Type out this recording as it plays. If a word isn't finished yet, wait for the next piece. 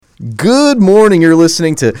Good morning. You're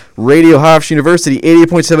listening to Radio Hofstra University,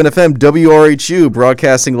 88.7 FM, WRHU,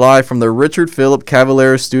 broadcasting live from the Richard Philip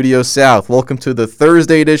Cavallero Studio South. Welcome to the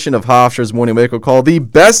Thursday edition of Hofstra's Morning Wake-Up Call, the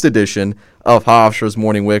best edition of Hofstra's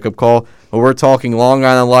Morning Wake-Up Call, where we're talking Long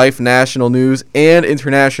Island life, national news, and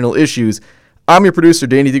international issues. I'm your producer,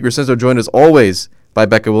 Danny DiCrescenzo, joined as always by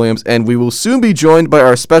Becca Williams, and we will soon be joined by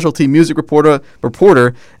our specialty music reporter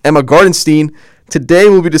Emma Gardenstein. Today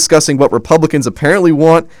we'll be discussing what Republicans apparently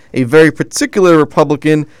want, a very particular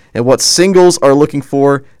Republican, and what singles are looking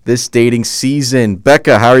for this dating season.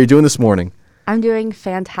 Becca, how are you doing this morning? I'm doing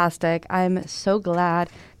fantastic. I'm so glad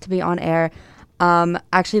to be on air.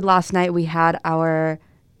 Actually, last night we had our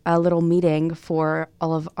little meeting for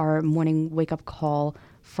all of our morning wake-up call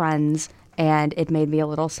friends, and it made me a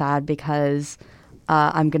little sad because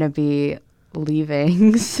I'm going to be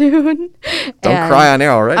leaving soon. Don't cry on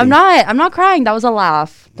air already. I'm not crying. That was a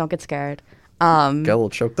laugh. Don't get scared. Got a little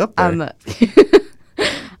choked up there.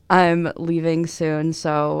 I'm leaving soon,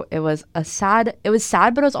 so it was sad, but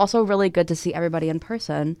it was also really good to see everybody in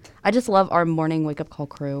person. I just love our morning wake-up call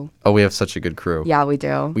crew. Oh, we have such a good crew. Yeah, we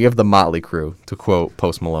do. We have the Motley crew, to quote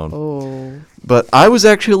Post Malone. Oh. But I was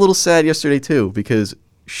actually a little sad yesterday, too, because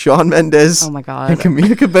Shawn Mendes and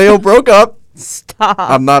Camila Cabello broke up. Stop.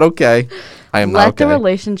 I'm not okay. I am not okay. Let the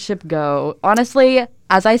relationship go. Honestly,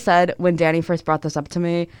 as I said when Danny first brought this up to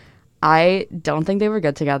me, I don't think they were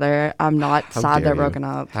good together. I'm not sad they're broken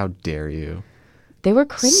up. How dare you? They were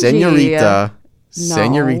cringy.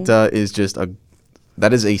 Senorita is just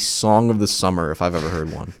that is a song of the summer if I've ever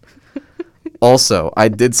heard one. Also, I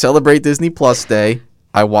did celebrate Disney Plus Day.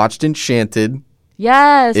 I watched Enchanted.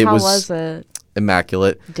 Yes, how was it?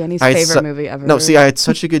 Immaculate. Danny's favorite movie ever. No, see, I had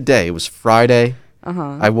such a good day. It was Friday.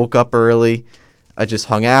 I woke up early. I just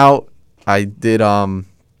hung out. I did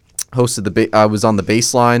hosted I was on the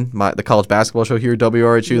Baseline, the college basketball show here at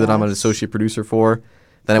WRHU that I'm an associate producer for.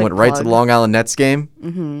 Then I went right to the Long Island Nets game.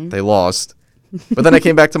 They lost. But then I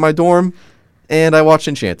came back to my dorm and I watched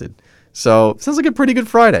Enchanted. So, sounds like a pretty good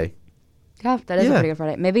Friday. Yeah, that is a pretty good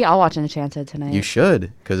Friday. Maybe I'll watch Enchanted tonight. You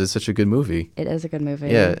should, because it's such a good movie. It is a good movie.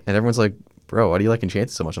 Yeah, and everyone's like, bro, why do you like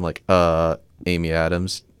Enchanted so much? I'm like, Amy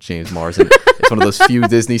Adams, James Marsden. It's one of those few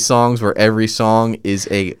Disney songs where every song is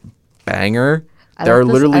a banger. I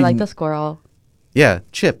like the squirrel. Yeah,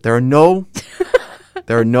 Chip. There are no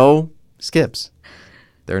skips.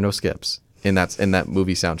 There are no skips in that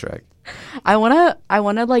movie soundtrack. I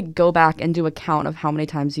wanna like go back and do a count of how many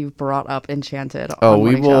times you've brought up Enchanted. Oh,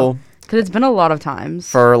 we will, because it's been a lot of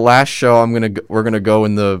times. For our last show, we're gonna go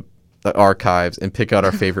in the archives and pick out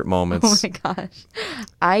our favorite moments. Oh my gosh,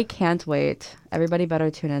 I can't wait. Everybody better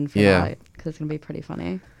tune in for that because it's gonna be pretty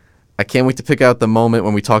funny. I can't wait to pick out the moment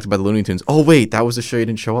when we talked about the Looney Tunes. Oh wait, that was the show you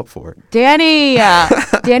didn't show up for. Danny,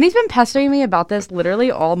 Danny's been pestering me about this literally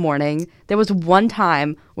all morning. There was one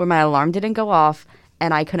time where my alarm didn't go off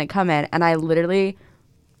and I couldn't come in, and I literally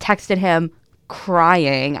texted him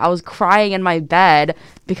crying. I was crying in my bed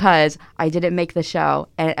because I didn't make the show,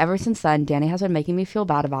 and ever since then, Danny has been making me feel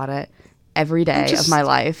bad about it every day of my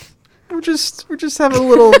life. We're just having a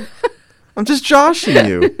little. I'm just joshing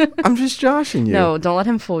you. No, don't let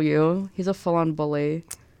him fool you. He's a full-on bully.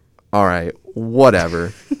 All right,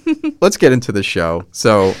 whatever. Let's get into the show.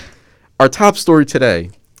 So, our top story today.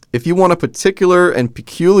 If you want a particular and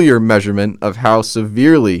peculiar measurement of how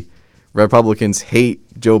severely Republicans hate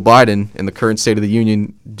Joe Biden in the current State of the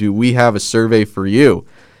Union, do we have a survey for you?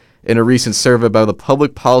 In a recent survey by the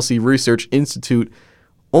Public Policy Research Institute,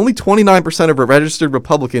 only 29% of registered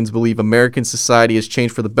Republicans believe American society has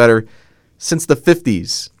changed for the better since the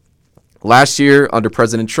 50s. Last year, under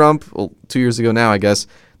President Trump, 2 years ago now, I guess,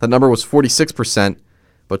 that number was 46%,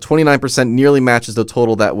 but 29% nearly matches the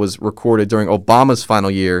total that was recorded during Obama's final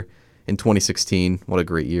year in 2016. What a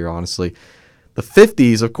great year, honestly. The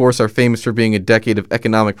 50s, of course, are famous for being a decade of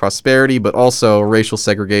economic prosperity, but also racial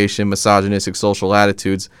segregation, misogynistic social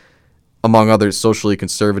attitudes, among other socially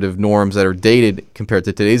conservative norms that are dated compared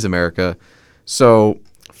to today's America. So,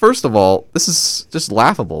 first of all, this is just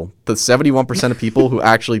laughable. The 71% of people who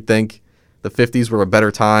actually think the 50s were a better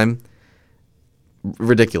time,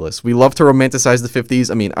 ridiculous. We love to romanticize the 50s.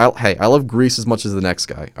 I mean, I love Grease as much as the next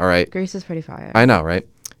guy, all right? Grease is pretty fire. I know, right?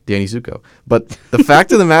 Danny Zuko. But the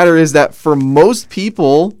fact of the matter is that for most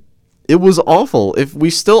people, it was awful. If we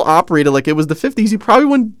still operated like it was the 50s, you probably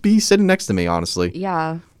wouldn't be sitting next to me, honestly.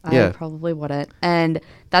 Yeah, I probably wouldn't. And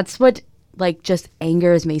that's what just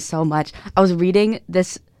angers me so much. I was reading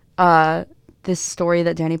this story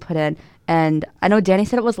that Danny put in, and I know Danny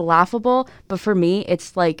said it was laughable, but for me,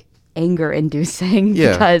 it's anger inducing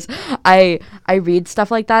because I read stuff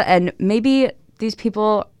like that, and maybe these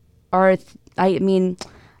people are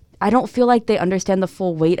I don't feel like they understand the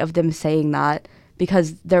full weight of them saying that,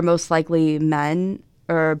 because they're most likely men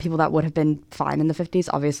or people that would have been fine in the 50s,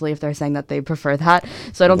 obviously, if they're saying that they prefer that.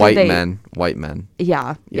 So I don't think White men.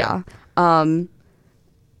 Yeah.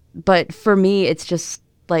 But for me, it's just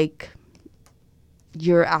like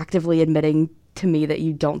you're actively admitting to me that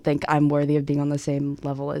you don't think I'm worthy of being on the same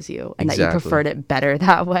level as you, and that you preferred it better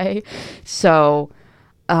that way. So,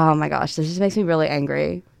 oh my gosh, this just makes me really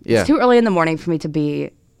angry. Yeah. It's too early in the morning for me to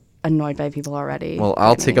be annoyed by people already. Well,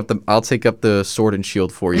 I'll take up the sword and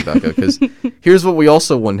shield for you, Becca, because here's what we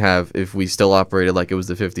also wouldn't have if we still operated like it was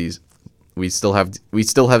the 50s. We still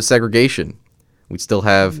have segregation. We still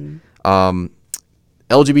have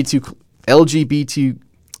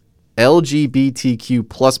LGBTQ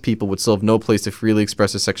plus people would still have no place to freely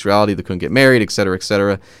express their sexuality. They couldn't get married, etc.,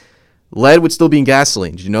 etc. Lead would still be in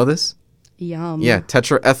gasoline. Did you know this? Yum. Yeah,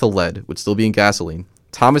 tetraethyl lead would still be in gasoline.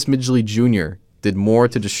 Thomas Midgley Jr. did more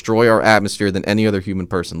to destroy our atmosphere than any other human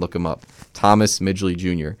person. Look him up. Thomas Midgley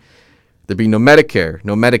Jr. There'd be no Medicare,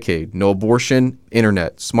 no Medicaid, no abortion,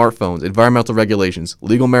 internet, smartphones, environmental regulations,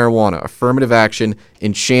 legal marijuana, affirmative action,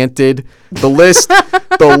 enchanted. The list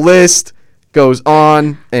goes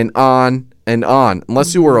on and on and on.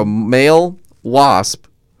 Unless you were a male WASP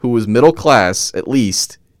who was middle class, at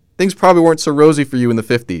least, things probably weren't so rosy for you in the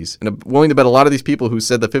 50s. And I'm willing to bet a lot of these people who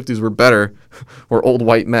said the 50s were better were old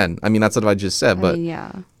white men. I mean, that's what I just said, but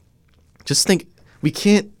yeah. Just think, we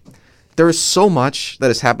can't, there is so much that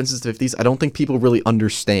has happened since the 50s, I don't think people really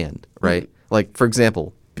understand, right? Like, for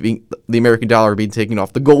example, the American dollar being taken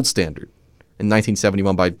off the gold standard in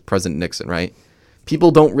 1971 by President Nixon, right?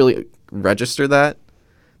 People don't really register that.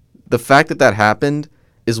 The fact that that happened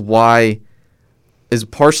is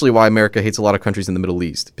partially why America hates a lot of countries in the Middle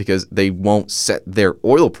East, because they won't set their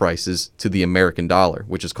oil prices to the American dollar,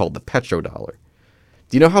 which is called the petrodollar.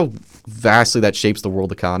 Do you know how vastly that shapes the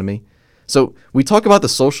world economy? So we talk about the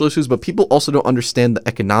social issues, but people also don't understand the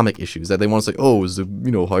economic issues that they want to say, oh, is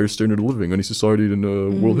the higher standard of living any society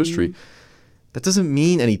in world history. That doesn't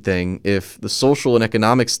mean anything if the social and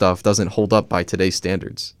economic stuff doesn't hold up by today's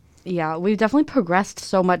standards. Yeah, we've definitely progressed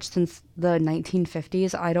so much since the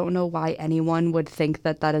 1950s. I don't know why anyone would think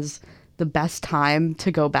that that is the best time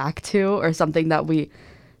to go back to, or something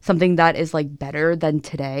that is like better than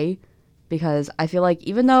today. Because I feel like,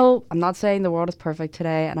 even though I'm not saying the world is perfect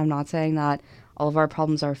today, and I'm not saying that all of our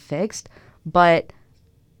problems are fixed, but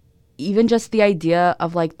even just the idea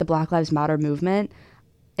of like the Black Lives Matter movement,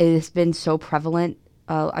 it has been so prevalent.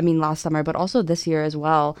 Last summer, but also this year as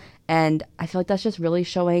well. And I feel like that's just really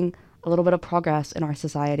showing a little bit of progress in our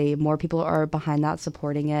society. More people are behind that,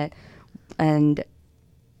 supporting it. And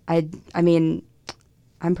I'm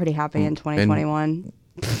pretty happy in 2021.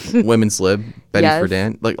 Women's Lib, Betty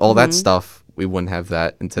Friedan, like all that stuff, we wouldn't have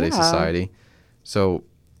that in today's society. So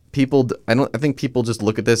I think people just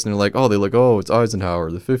look at this and they're like, oh, it's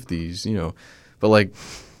Eisenhower, the 50s, but like,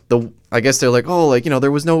 I guess they're like, oh, like,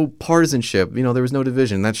 there was no partisanship, there was no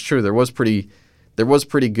division. That's true. There was pretty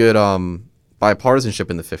good bipartisanship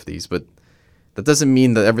in the 50s, but that doesn't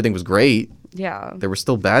mean that everything was great. Yeah. There were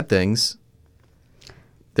still bad things.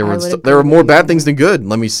 There were more bad things than good,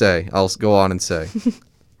 let me say. I'll go on and say.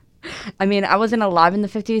 I wasn't alive in the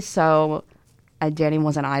 50s, so Danny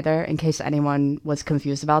wasn't either, in case anyone was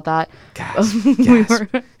confused about that. Gasp. You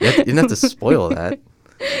didn't have to spoil that.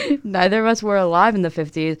 Neither of us were alive in the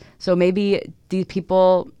 50s, so maybe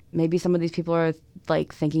some of these people are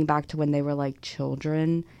like thinking back to when they were like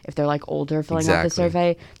children. If they're like older filling out the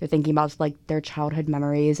survey, they're thinking about like their childhood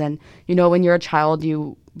memories. And when you're a child,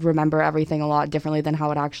 you remember everything a lot differently than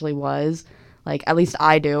how it actually was. Like, at least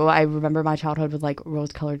I do. I remember my childhood with like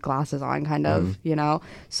rose-colored glasses on, kind of,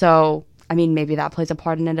 So maybe that plays a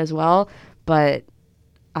part in it as well. But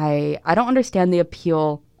I don't understand the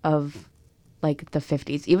appeal of like the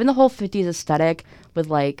 50s, even the whole 50s aesthetic with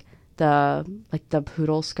like the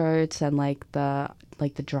poodle skirts and like the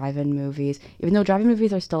drive-in movies, even though drive-in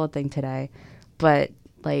movies are still a thing today, but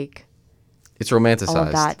like it's romanticized, all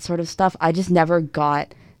of that sort of stuff. I just never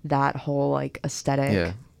got that whole like aesthetic.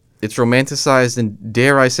 Yeah, it's romanticized and,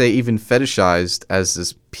 dare I say, even fetishized as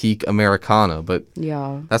this peak Americana, but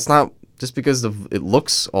yeah, that's not just because it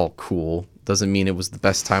looks all cool doesn't mean it was the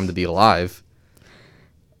best time to be alive.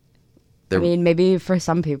 Maybe for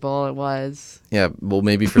some people it was. Yeah, well,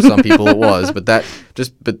 maybe for some people it was, but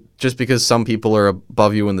just because some people are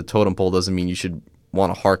above you in the totem pole doesn't mean you should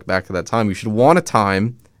want to hark back to that time. You should want a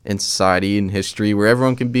time in society and history where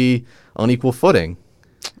everyone can be on equal footing,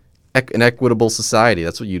 an equitable society.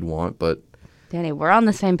 That's what you'd want. But Danny, we're on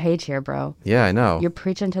the same page here, bro. Yeah, I know. You're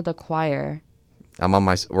preaching to the choir.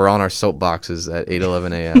 We're on our soapboxes at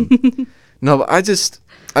 8:11 a.m. No, but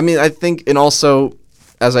I think, and also,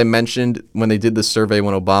 as I mentioned, when they did the survey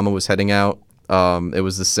when Obama was heading out, it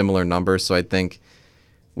was a similar number. So I think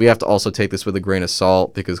we have to also take this with a grain of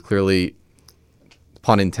salt because clearly,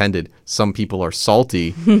 pun intended, some people are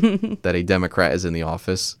salty that a Democrat is in the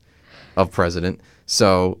office of president.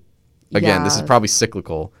 So again, this is probably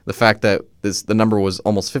cyclical. The fact that the number was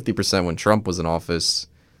almost 50% when Trump was in office,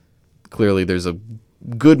 clearly there's a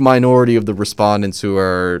good minority of the respondents who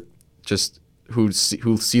are just who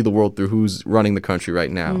see the world through who's running the country right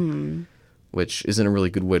now, which isn't a really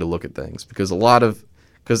good way to look at things because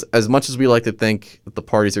as much as we like to think that the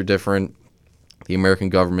parties are different, the American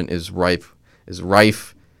government is rife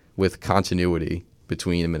with continuity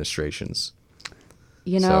between administrations.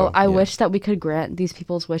 I wish that we could grant these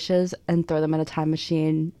people's wishes and throw them in a time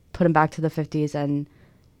machine, put them back to the 50s, and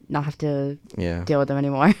not have to deal with them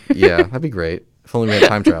anymore. Yeah, that'd be great. If only we had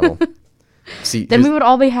time travel. See, then we would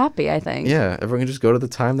all be happy, I think. Yeah, everyone can just go to the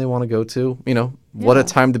time they want to go to. What a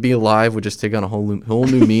time to be alive would just take on a whole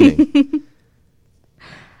new meaning.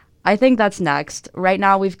 I think that's next. Right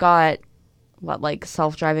now we've got,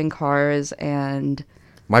 self-driving cars and...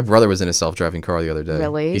 My brother was in a self-driving car the other day.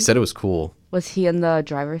 Really? He said it was cool. Was he in the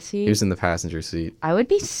driver's seat? He was in the passenger seat. I would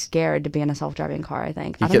be scared to be in a self-driving car, I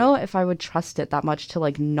think. I don't know if I would trust it that much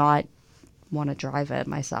to, not want to drive it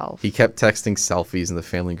myself. He kept texting selfies in the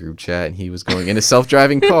family group chat, and he was going in a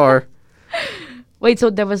self-driving car. Wait, so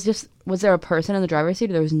was there a person in the driver's seat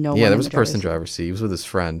or there was no one in the driver's seat? Yeah, there was a person in the driver's seat. He was with his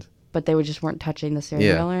friend. But they just weren't touching the steering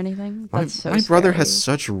wheel or anything? That's so my brother has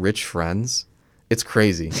such rich friends. It's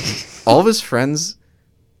crazy. All of his friends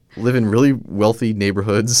live in really wealthy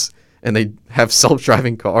neighborhoods, and they have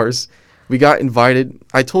self-driving cars. We got invited.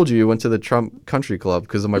 I told you we went to the Trump Country Club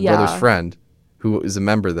because of my brother's friend, who is a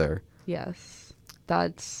member there. Yes,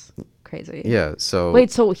 that's crazy. Yeah. So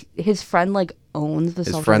wait, so his friend owns the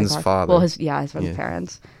self-driving car? His friend's father. Well, his friend's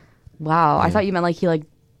parents. Wow, I thought you meant he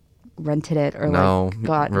rented it or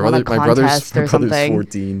got won a contest or something. My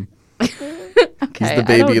brother's 14. Okay, he's the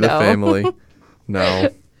baby of the family. No,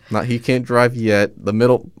 he can't drive yet.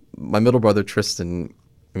 My middle brother Tristan.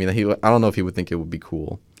 I mean, I don't know if he would think it would be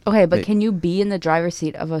cool. Okay, but can you be in the driver's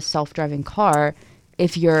seat of a self-driving car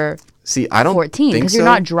if you're 14? Because you're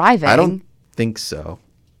not driving. I don't think so.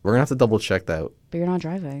 We're gonna have to double check that. But you're not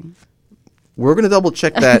driving. We're gonna double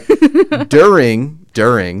check that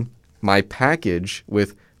during my package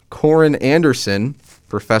with Corin Anderson,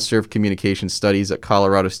 professor of communication studies at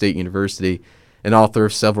Colorado State University and author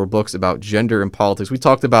of several books about gender and politics. We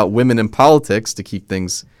talked about women in politics to keep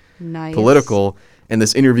things political. And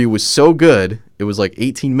this interview was so good, it was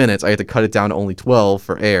 18 minutes. I had to cut it down to only 12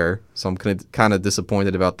 for air. So I'm kind of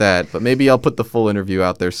disappointed about that. But maybe I'll put the full interview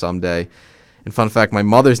out there someday. And fun fact, my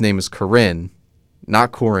mother's name is Corinne,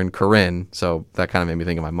 not Corin, Corinne. So that kind of made me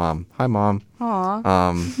think of my mom. Hi, Mom.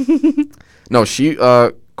 Aw.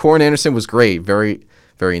 No, Corin Anderson was great. Very,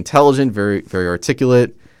 very intelligent, very, very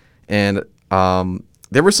articulate. And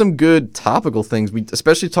there were some good topical things. We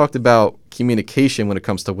especially talked about communication when it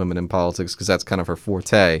comes to women in politics because that's kind of her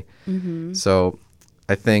forte. Mm-hmm. So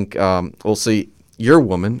I think we'll see. You're a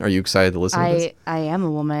woman. Are you excited to listen to this? I am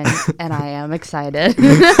a woman, and I am excited. All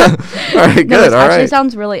right, good. This actually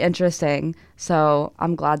sounds really interesting. So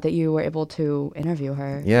I'm glad that you were able to interview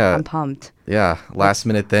her. Yeah. I'm pumped. Yeah, last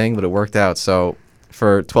minute thing, but it worked out. So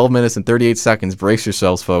for 12 minutes and 38 seconds, brace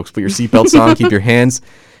yourselves, folks. Put your seatbelts on. Keep your hands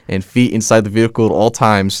and feet inside the vehicle at all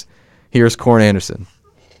times. Here's Corin Anderson.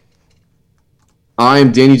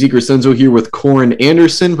 I'm Danny DiCrescenzo here with Corin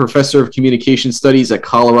Anderson, professor of communication studies at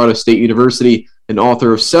Colorado State University and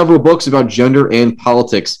author of several books about gender and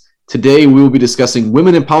politics. Today, we will be discussing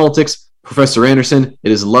women in politics. Professor Anderson,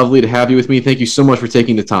 it is lovely to have you with me. Thank you so much for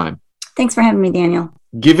taking the time. Thanks for having me, Daniel.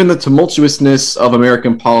 Given the tumultuousness of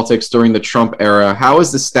American politics during the Trump era, how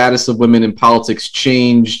has the status of women in politics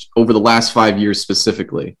changed over the last 5 years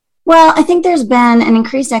specifically? Well, I think there's been an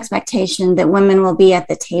increased expectation that women will be at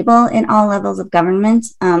the table in all levels of government.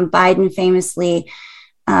 Biden famously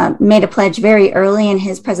made a pledge very early in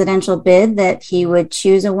his presidential bid that he would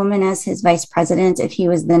choose a woman as his vice president if he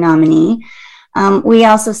was the nominee. We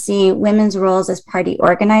also see women's roles as party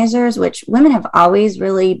organizers, which women have always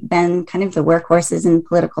really been kind of the workhorses in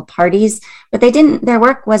political parties, but their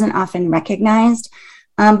work wasn't often recognized.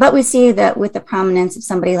 But we see that with the prominence of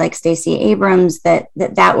somebody like Stacey Abrams, that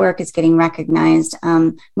work is getting recognized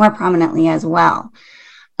more prominently as well.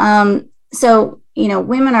 So,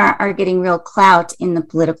 women are getting real clout in the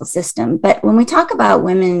political system. But when we talk about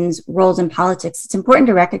women's roles in politics, it's important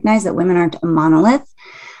to recognize that women aren't a monolith.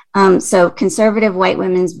 So conservative white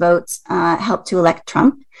women's votes helped to elect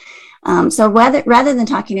Trump. So rather than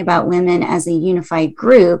talking about women as a unified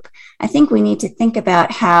group, I think we need to think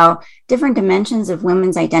about how different dimensions of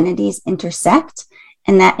women's identities intersect,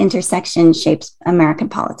 and that intersection shapes American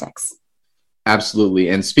politics. Absolutely.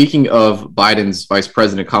 And speaking of Biden's Vice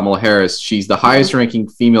President Kamala Harris, she's the highest ranking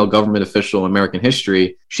female government official in American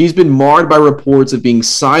history. She's been marred by reports of being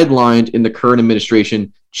sidelined in the current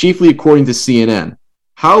administration, chiefly according to CNN.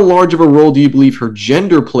 How large of a role do you believe her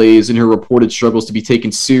gender plays in her reported struggles to be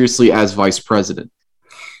taken seriously as vice president?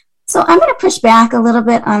 So I'm going to push back a little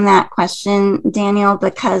bit on that question, Daniel,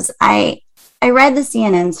 because I read the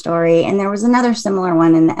CNN story, and there was another similar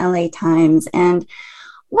one in the LA Times. And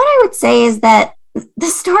what I would say is that the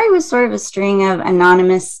story was sort of a string of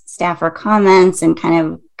anonymous staffer comments and kind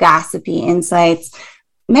of gossipy insights,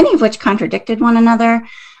 many of which contradicted one another.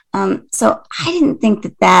 So I didn't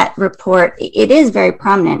think that report, it is very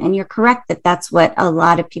prominent, and you're correct that that's what a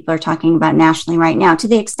lot of people are talking about nationally right now, to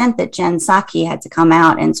the extent that Jen Psaki had to come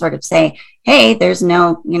out and sort of say, hey, there's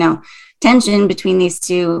no, tension between these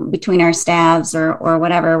two, between our staffs or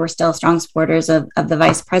whatever. We're still strong supporters of the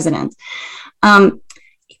vice president.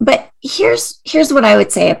 But here's what I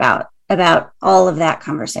would say about all of that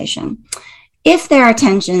conversation. If there are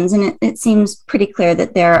tensions, and it seems pretty clear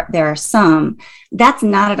that there are some, that's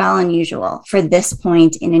not at all unusual for this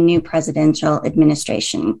point in a new presidential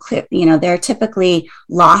administration. There are typically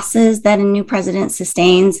losses that a new president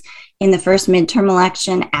sustains in the first midterm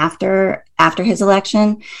election after his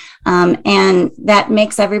election, and that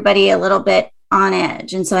makes everybody a little bit on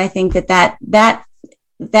edge. And so I think that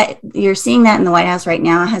you're seeing that in the White House right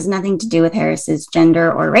now has nothing to do with Harris's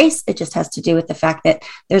gender or race. It just has to do with the fact that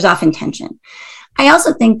there's often tension. I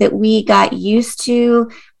also think that we got used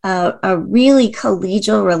to a really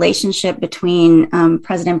collegial relationship between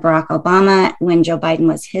President Barack Obama when Joe Biden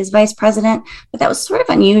was his vice president, but that was sort of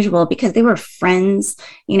unusual because they were friends,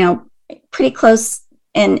 pretty close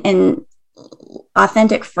and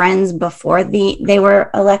authentic friends before they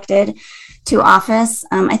were elected to office.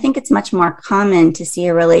 I think it's much more common to see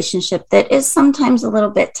a relationship that is sometimes a little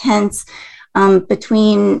bit tense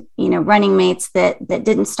between, running mates that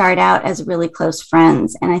didn't start out as really close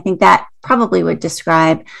friends. And I think that probably would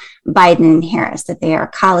describe Biden and Harris, that they are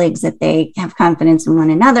colleagues, that they have confidence in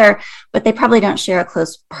one another, but they probably don't share a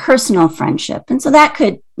close personal friendship. And so that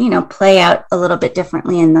could, play out a little bit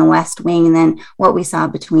differently in the West Wing than what we saw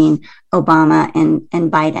between Obama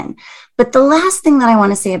and Biden. But the last thing that I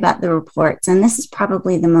want to say about the reports, and this is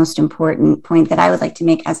probably the most important point that I would like to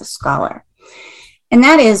make as a scholar, and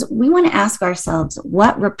that is we want to ask ourselves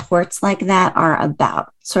what reports like that are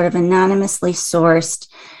about, sort of anonymously sourced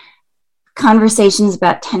conversations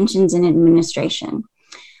about tensions in administration.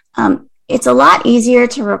 It's a lot easier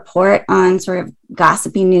to report on sort of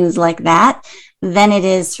gossipy news like that than it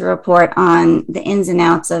is to report on the ins and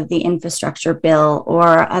outs of the infrastructure bill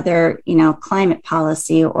or other, climate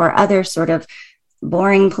policy or other sort of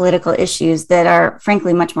boring political issues that are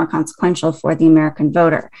frankly much more consequential for the American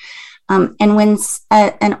voter. And when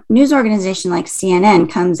a news organization like CNN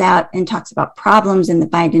comes out and talks about problems in the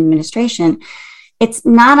Biden administration, it's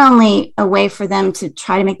not only a way for them to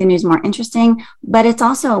try to make the news more interesting, but it's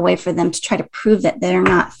also a way for them to try to prove that they're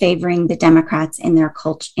not favoring the Democrats in their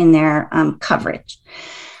coverage.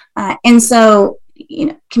 And so,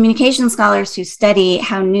 communication scholars who study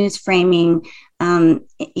how news framing,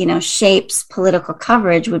 shapes political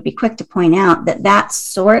coverage would be quick to point out that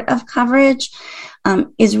sort of coverage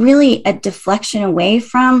is really a deflection away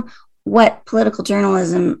from what political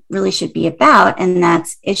journalism really should be about, and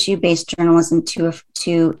that's issue-based journalism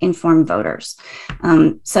to inform voters.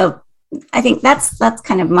 So I think that's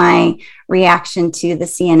kind of my reaction to the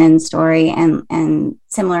CNN story and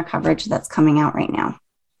similar coverage that's coming out right now.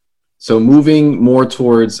 So moving more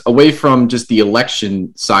towards, away from just the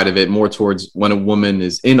election side of it, more towards when a woman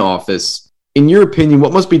is in office, in your opinion,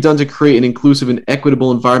 what must be done to create an inclusive and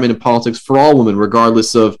equitable environment in politics for all women,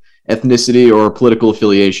 regardless of ethnicity or political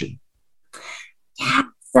affiliation? Yeah,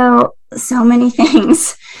 so many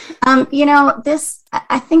things. When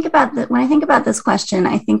I think about this question,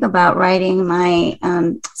 I think about writing my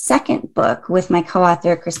second book with my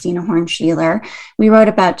co-author, Christina Horn-Schieler. We wrote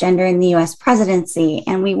about gender in the U.S. presidency,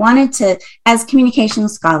 and we wanted to, as communication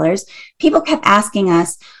scholars, people kept asking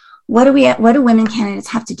us, what do women candidates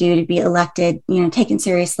have to do to be elected, taken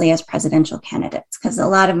seriously as presidential candidates? Because a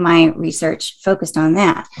lot of my research focused on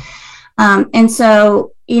that. And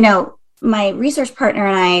so, my research partner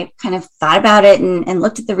and I kind of thought about it and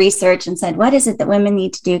looked at the research and said, what is it that women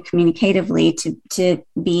need to do communicatively to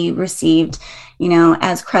be received,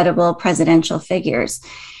 as credible presidential figures?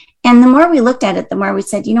 And the more we looked at it, the more we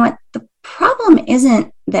said, the problem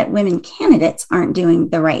isn't that women candidates aren't doing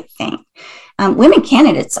the right thing. Women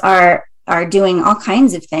candidates are doing all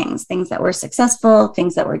kinds of things that were successful,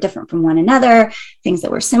 things that were different from one another, things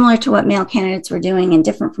that were similar to what male candidates were doing and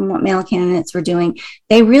different from what male candidates were doing.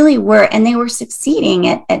 They really were, and they were succeeding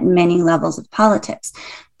at many levels of politics.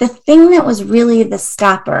 The thing that was really the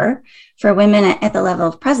stopper for women at the level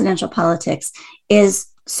of presidential politics is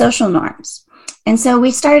social norms. And so we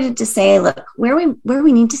started to say, look, where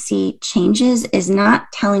we need to see changes is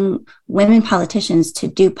not telling women politicians to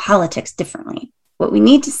do politics differently. What we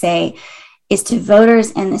need to say is to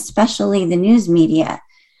voters, and especially the news media,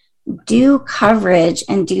 do coverage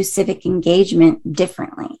and do civic engagement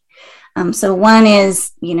differently. So one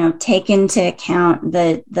is, take into account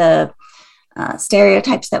the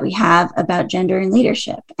stereotypes that we have about gender and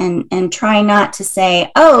leadership, and try not to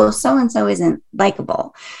say, oh, so-and-so isn't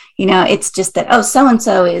likable. It's just that, oh,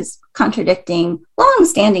 so-and-so is contradicting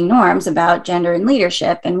long-standing norms about gender and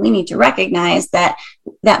leadership, and we need to recognize that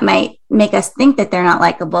might make us think that they're not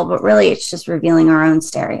likable, but really it's just revealing our own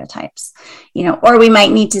stereotypes. Or we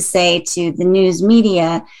might need to say to the news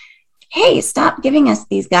media, hey, stop giving us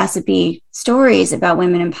these gossipy stories about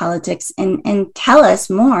women in politics and tell us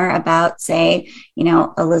more about, say,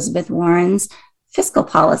 Elizabeth Warren's fiscal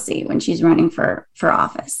policy when she's running for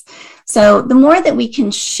office. So the more that we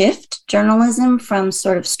can shift journalism from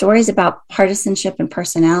sort of stories about partisanship and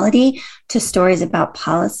personality to stories about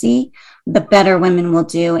policy, the better women will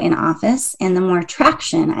do in office, and the more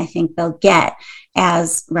traction I think they'll get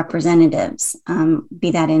as representatives,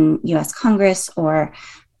 be that in U.S. Congress or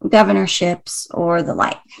governorships or the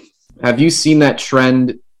like. Have you seen that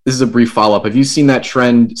trend? This is a brief follow-up. Have you seen that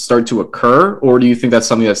trend start to occur, or do you think that's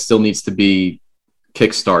something that still needs to be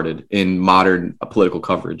kickstarted in modern political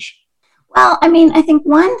coverage? Well, I think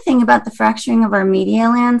one thing about the fracturing of our media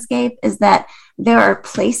landscape is that there are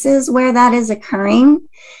places where that is occurring,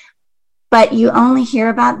 but you only hear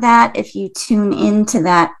about that if you tune into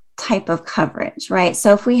that type of coverage, right?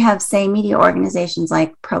 So if we have, say, media organizations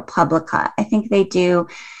like ProPublica, I think they do,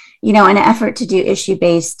 an effort to do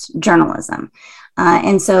issue-based journalism.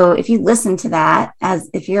 And so if you listen to that, as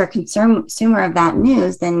if you're a consumer of that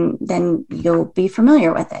news, then you'll be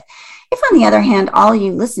familiar with it. If, on the other hand, all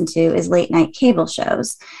you listen to is late night cable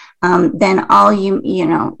shows, then all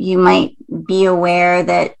you might be aware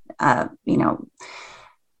that,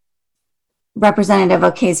 Representative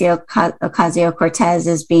Ocasio-Cortez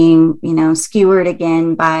is being, skewered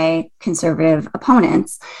again by conservative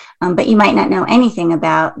opponents, but you might not know anything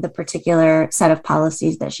about the particular set of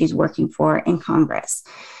policies that she's working for in Congress.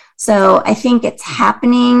 So I think it's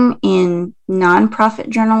happening in nonprofit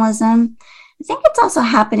journalism. I think it's also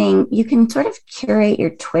happening, you can sort of curate your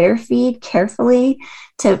Twitter feed carefully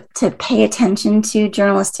to pay attention to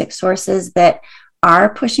journalistic sources that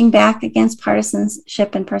are pushing back against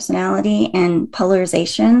partisanship and personality and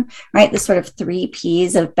polarization, right? The sort of 3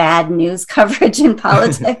 Ps of bad news coverage in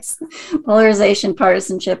politics, polarization,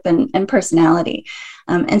 partisanship, and personality.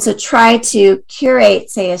 And so try to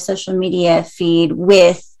curate, say, a social media feed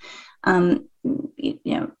with,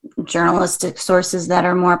 journalistic sources that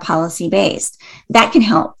are more policy-based. That can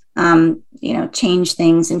help, change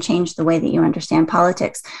things and change the way that you understand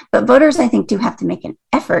politics. But voters, I think, do have to make an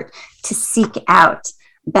effort to seek out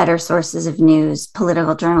better sources of news,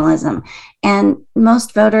 political journalism. And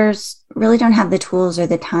most voters really don't have the tools or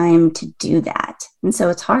the time to do that. And so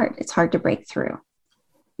it's hard. It's hard to break through.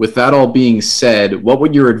 With that all being said, what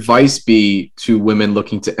would your advice be to women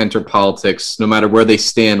looking to enter politics, no matter where they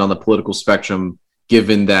stand on the political spectrum,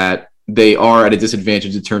 given that they are at a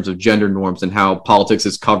disadvantage in terms of gender norms and how politics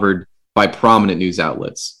is covered by prominent news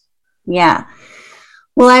outlets? Yeah.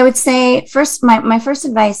 Well, I would say first, my first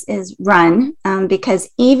advice is run, because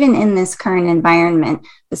even in this current environment,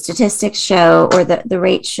 the statistics show, or the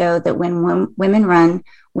rates show, that when women run,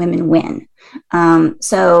 women win. And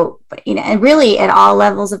really at all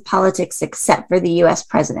levels of politics except for the U.S.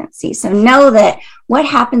 presidency. So know that what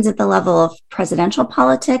happens at the level of presidential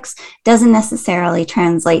politics doesn't necessarily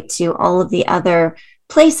translate to all of the other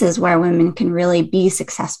places where women can really be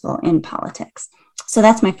successful in politics. So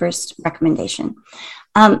that's my first recommendation.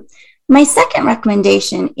 My second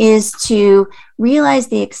recommendation is to realize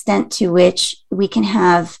the extent to which we can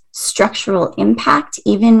have structural impact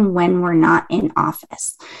even when we're not in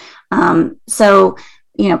office.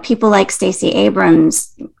 People like Stacey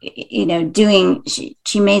Abrams,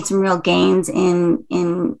 she made some real gains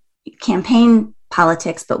in campaign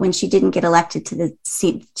politics, but when she didn't get elected to the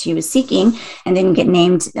seat she was seeking and didn't get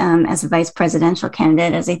named as a vice presidential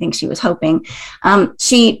candidate, as I think she was hoping,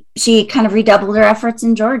 she kind of redoubled her efforts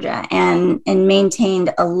in Georgia and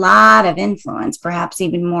maintained a lot of influence, perhaps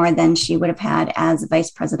even more than she would have had as a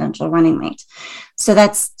vice presidential running mate. So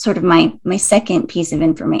that's sort of my second piece of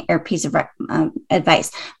information or piece of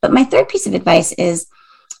advice. But my third piece of advice is,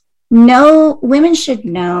 women should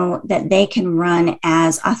know that they can run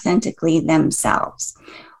as authentically themselves.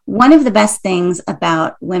 One of the best things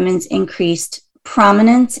about women's increased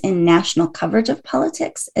prominence in national coverage of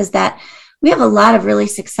politics is that we have a lot of really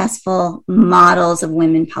successful models of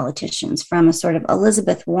women politicians, from a sort of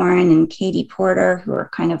Elizabeth Warren and Katie Porter, who are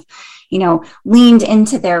kind of, leaned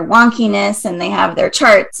into their wonkiness, and they have their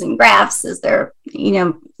charts and graphs as they're,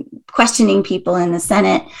 questioning people in the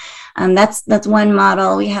Senate. That's one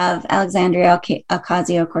model. We have Alexandria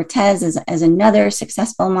Ocasio-Cortez as another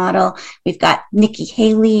successful model. We've got Nikki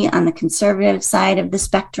Haley on the conservative side of the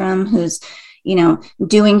spectrum, who's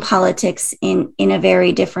doing politics in a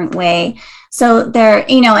very different way. So there,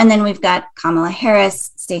 and then we've got Kamala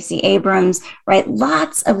Harris, Stacey Abrams, right?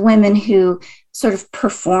 Lots of women who sort of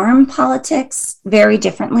perform politics very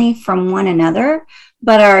differently from one another,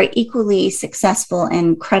 but are equally successful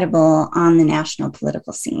and credible on the national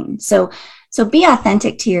political scene. So be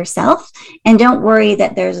authentic to yourself, and don't worry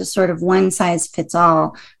that there's a sort of one size fits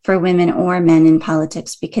all for women or men in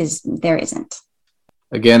politics, because there isn't.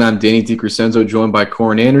 Again, I'm Danny DiCrescenzo, joined by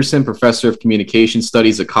Corin Anderson, professor of communication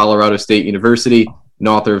studies at Colorado State University and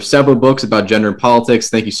author of several books about gender and politics.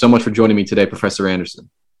 Thank you so much for joining me today, Professor Anderson.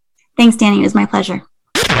 Thanks, Danny. It was my pleasure.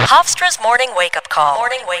 Hofstra's Morning Wake-Up Call.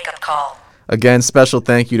 Morning Wake-Up Call. Again, special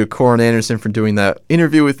thank you to Corin Anderson for doing that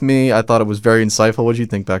interview with me. I thought it was very insightful. What did you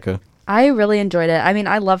think, Becca? I really enjoyed it. I mean,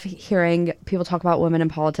 I love hearing people talk about women in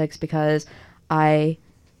politics, because I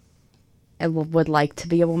would like to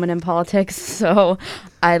be a woman in politics. So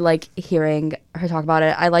I like hearing her talk about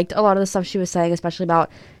it. I liked a lot of the stuff she was saying, especially about,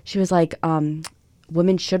 she was like,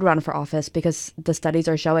 women should run for office because the studies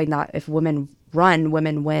are showing that if women run,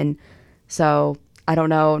 women win. So I don't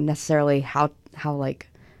know necessarily how like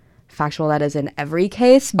factual that is in every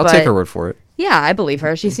case. I'll take her word for it. Yeah, I believe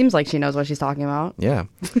her. She seems like she knows what she's talking about. Yeah.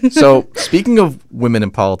 So speaking of women in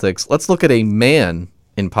politics, let's look at a man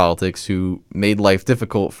in politics who made life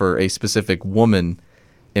difficult for a specific woman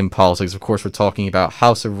in politics. Of course, we're talking about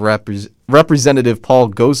House of Representative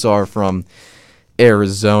Paul Gosar from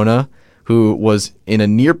Arizona, who was in a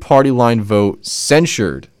near party line vote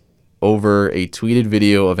censured over a tweeted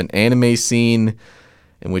video of an anime scene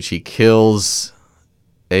in which he kills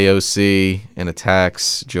AOC and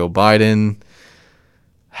attacks Joe Biden.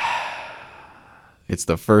 It's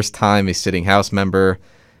the first time a sitting House member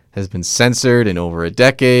has been censored in over a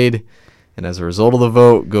decade, and as a result of the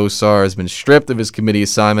vote, Gosar has been stripped of his committee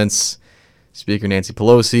assignments. Speaker Nancy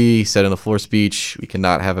Pelosi said in the floor speech, "We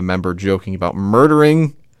cannot have a member joking about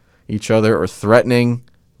murdering each other or threatening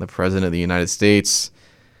the President of the United States,"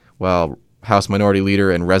 while House Minority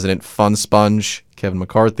Leader and resident fun sponge Kevin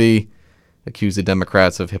McCarthy accused the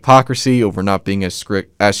Democrats of hypocrisy over not being as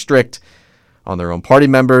strict on their own party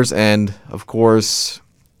members. And, of course,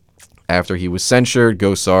 after he was censured,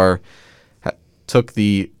 Gosar took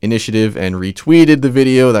the initiative and retweeted the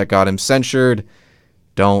video that got him censured.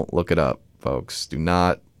 Don't look it up, folks. Do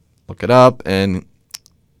not look it up. And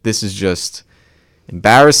this is just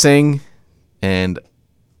embarrassing, and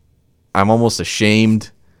I'm almost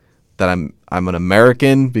ashamed that I'm an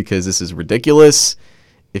American, because this is ridiculous.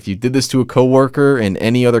 If you did this to a coworker in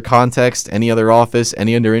any other context, any other office,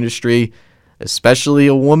 any other industry, especially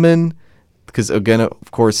a woman, because again,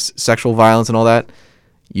 of course, sexual violence and all that,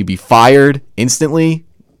 you'd be fired instantly.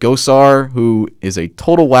 Gosar, who is a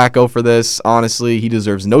total wacko for this, honestly, he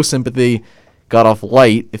deserves no sympathy. Got off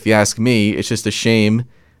light, if you ask me. It's just a shame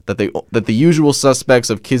that the usual suspects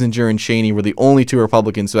of Kissinger and Cheney were the only two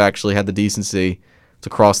Republicans who actually had the decency to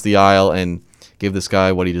cross the aisle and give this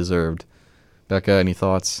guy what he deserved. Becca, any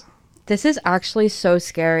thoughts? This is actually so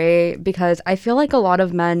scary, because I feel like a lot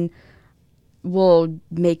of men will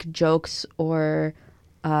make jokes or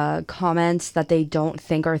comments that they don't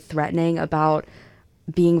think are threatening about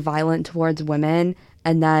being violent towards women,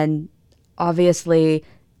 and then obviously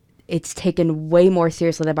it's taken way more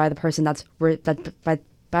seriously than by the person that's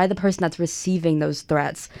by the person that's receiving those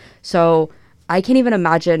threats. So I can't even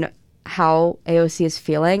imagine how AOC is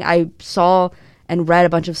feeling. I saw and read a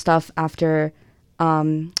bunch of stuff after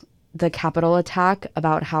the Capitol attack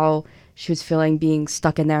about how she was feeling being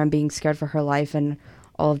stuck in there and being scared for her life, and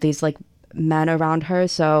all of these like men around her.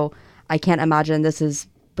 So I can't imagine this is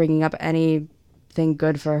bringing up anything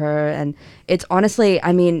good for her. And it's honestly,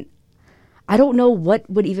 I mean, I don't know what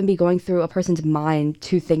would even be going through a person's mind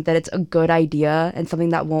to think that it's a good idea and something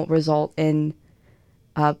that won't result in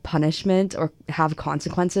punishment or have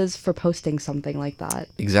consequences for posting something like that.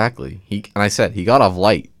 Exactly. And I said he got off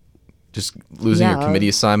light. Just losing your committee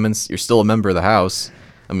assignments. You're still a member of the House.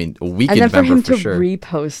 I mean, a weekend member and then for him to sure.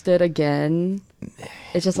 repost it again,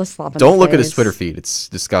 it's just a slap in the Don't look face. at his Twitter feed. It's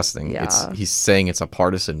disgusting. Yeah. He's saying it's a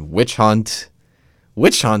partisan witch hunt.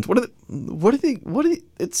 Witch hunt? What are they?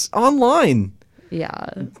 It's online. Yeah.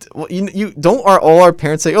 You don't all our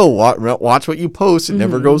parents say, "Oh, watch what you post. It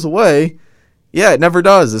never goes away." Yeah, it never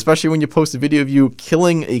does, especially when you post a video of you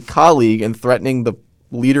killing a colleague and threatening the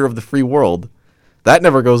leader of the free world. That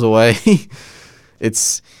never goes away. I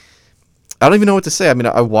don't even know what to say. I mean,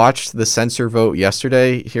 I watched the censor vote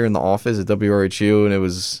yesterday here in the office at WRHU, and I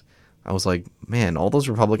was like, man, all those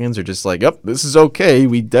Republicans are just like, yep, this is okay.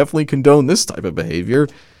 We definitely condone this type of behavior.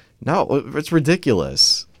 No, it's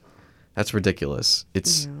ridiculous. That's ridiculous.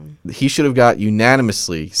 He should have got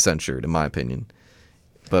unanimously censured, in my opinion.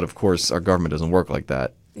 But of course, our government doesn't work like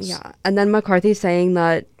that. Yeah. And then McCarthy saying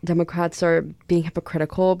that Democrats are being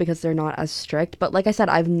hypocritical because they're not as strict. But like I said,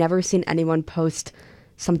 I've never seen anyone post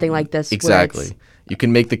something like this. Exactly. You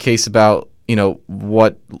can make the case about,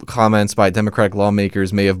 what comments by Democratic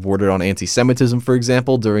lawmakers may have bordered on anti-Semitism, for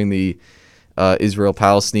example, during the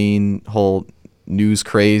Israel-Palestine whole news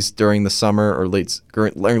craze during the summer or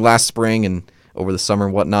last spring and over the summer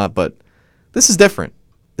and whatnot. But this is different.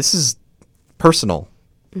 This is personal.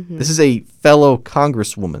 Mm-hmm. This is a fellow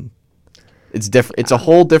congresswoman. It's different. It's a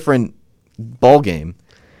whole different ball game.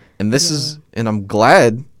 And and I'm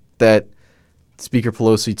glad that Speaker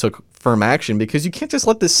Pelosi took firm action because you can't just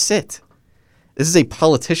let this sit. This is a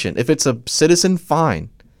politician. If it's a citizen, fine.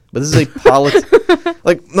 But this is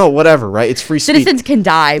a no, whatever, right? It's free speech. Citizens can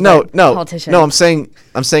die. No, politicians. No, I'm saying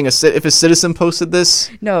if a citizen posted this,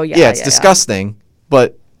 it's disgusting,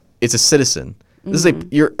 but it's a citizen. This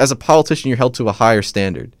is as a politician, you're held to a higher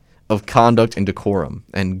standard of conduct and decorum.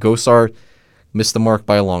 And Gosar missed the mark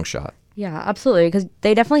by a long shot. Yeah, absolutely, because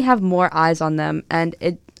they definitely have more eyes on them, and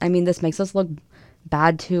this makes us look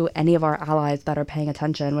bad to any of our allies that are paying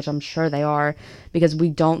attention, which I'm sure they are, because we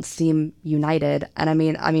don't seem united. And I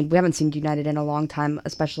mean, we haven't seemed united in a long time,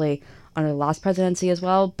 especially under the last presidency as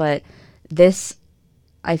well. But this,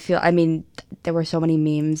 there were so many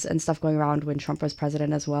memes and stuff going around when Trump was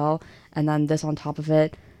president as well, and then this on top of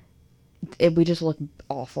it, we just look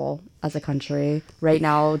awful as a country right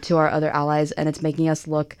now to our other allies, and it's making us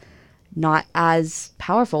look not as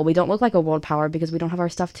powerful. We don't look like a world power because we don't have our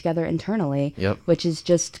stuff together internally, which is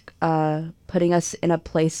just putting us in a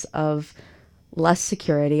place of less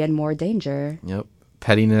security and more danger. Yep.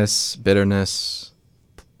 Pettiness, bitterness,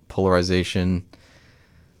 polarization,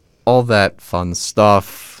 all that fun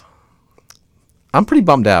stuff. I'm pretty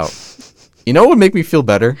bummed out. You know what would make me feel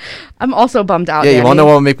better? I'm also bummed out. Yeah, you want to know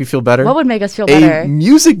what would make me feel better? What would make us feel better? A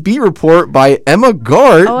music beat report by Emma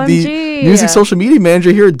Gart, OMG. The music social media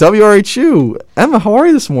manager here at WRHU. Emma, how are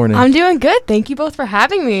you this morning? I'm doing good. Thank you both for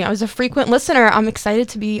having me. I was a frequent listener. I'm excited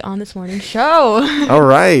to be on this morning's show. All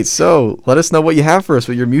right. So let us know what you have for us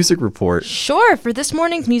with your music report. Sure. For this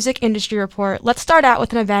morning's music industry report, let's start out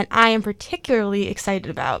with an event I am particularly excited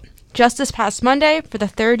about. Just this past Monday, for the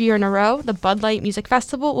third year in a row, the Bud Light Music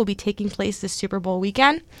Festival will be taking place this Super Bowl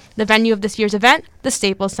weekend. The venue of this year's event, the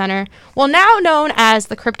Staples Center, well, now known as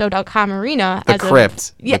the Crypto.com Arena. The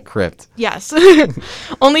Crypt. Yes.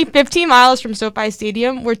 Only 15 miles from SoFi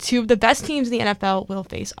Stadium, where two of the best teams in the NFL will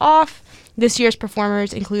face off. This year's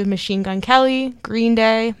performers include Machine Gun Kelly, Green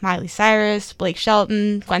Day, Miley Cyrus, Blake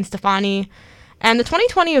Shelton, Gwen Stefani. And the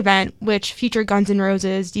 2020 event, which featured Guns N'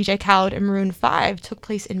 Roses, DJ Khaled, and Maroon 5, took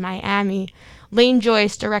place in Miami. Lane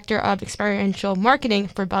Joyce, director of experiential marketing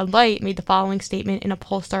for Bud Light, made the following statement in a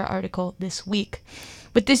Polestar article this week.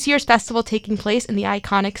 With this year's festival taking place in the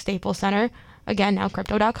iconic Staples Center, again, now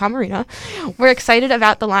Crypto.com Arena, we're excited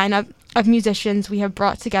about the lineup of musicians we have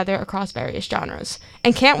brought together across various genres,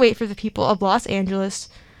 and can't wait for the people of Los Angeles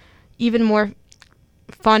even more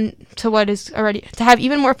fun to what is already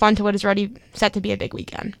set to be a big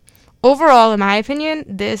weekend. Overall, in my opinion,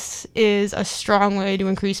 this is a strong way to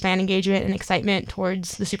increase fan engagement and excitement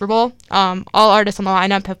towards the Super Bowl. All artists on the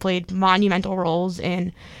lineup have played monumental roles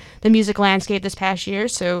in the music landscape this past year,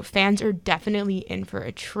 so fans are definitely in for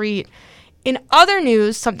a treat. In other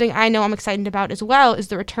news, something I know I'm excited about as well is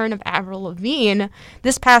the return of Avril Lavigne.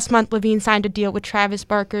 This past month, Lavigne signed a deal with Travis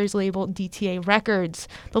Barker's label DTA Records.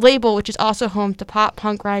 The label, which is also home to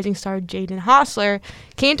pop-punk rising star Jaden Hossler,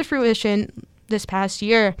 came to fruition this past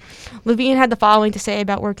year. Levine had the following to say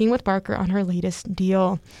about working with Barker on her latest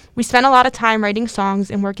deal. "We spent a lot of time writing songs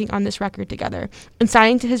and working on this record together, and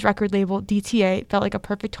signing to his record label, DTA, felt like a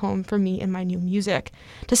perfect home for me and my new music."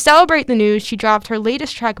 To celebrate the news, she dropped her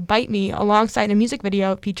latest track, Bite Me, alongside a music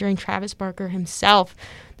video featuring Travis Barker himself.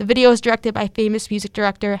 The video is directed by famous music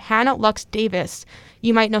director Hannah Lux Davis.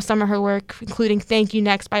 You might know some of her work, including Thank You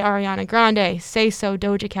Next by Ariana Grande, Say So,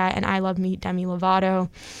 Doja Cat, and I Love Me, Demi Lovato.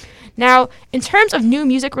 Now, in terms of new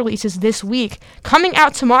music releases this week, coming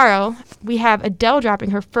out tomorrow, we have Adele dropping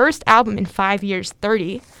her first album in 5 years,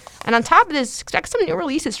 30. And on top of this, expect some new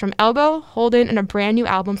releases from Elbow, Holden, and a brand new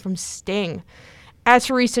album from Sting. As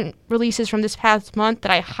for recent releases from this past month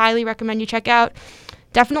that I highly recommend you check out,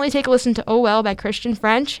 definitely take a listen to Oh Well by Christian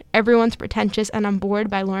French, Everyone's Pretentious and I'm Bored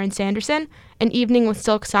by Lauren Sanderson, An Evening with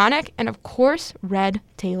Silk Sonic, and of course, Red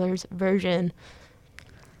Taylor's Version.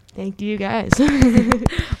 Thank you guys.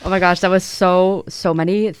 Oh my gosh, that was so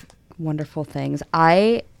many wonderful things.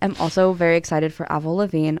 I am also very excited for Avril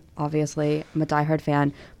Lavigne. Obviously, I'm a diehard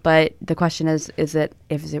fan, but the question is it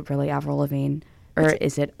really Avril Lavigne? Or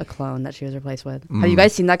is it a clone that she was replaced with? Have you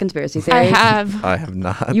guys seen that conspiracy theory? I have. I have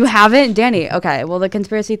not. You haven't? Danny, okay. Well, the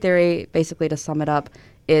conspiracy theory, basically to sum it up,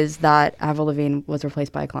 is that Avril Lavigne was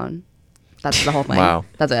replaced by a clone. That's the whole thing. Wow.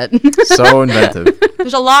 That's it. So inventive.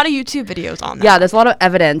 There's a lot of YouTube videos on that. Yeah, there's a lot of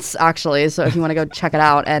evidence, actually. So if you want to go check it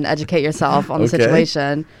out and educate yourself on the Okay.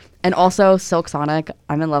 situation. And also Silk Sonic,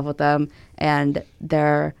 I'm in love with them. And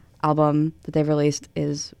their album that they've released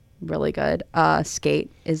is really good.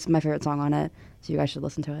 Skate is my favorite song on it. So you guys should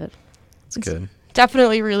listen to it. It's good.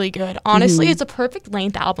 Definitely really good. Honestly, it's a perfect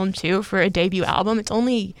length album too for a debut album. It's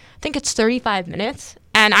only, I think it's 35 minutes.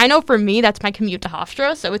 And I know for me, that's my commute to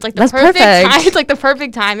Hofstra. So it's like the That's perfect perfect. time. It's like the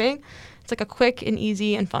perfect timing. It's like a quick and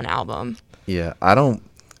easy and fun album. Yeah, I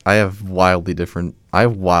have wild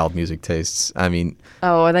music tastes. I mean,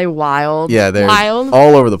 Oh, are they wild? yeah, they're Wild?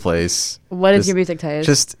 all over the place. What is Just- your music taste?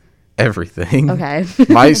 Just everything. Okay.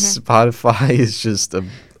 My Spotify is just a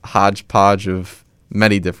hodgepodge of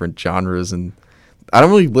many different genres, and I don't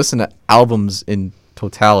really listen to albums in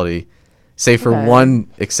totality, save for Okay. one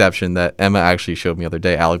exception that Emma actually showed me the other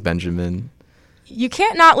day, Alec Benjamin. You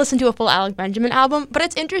can't not listen to a full Alec Benjamin album, but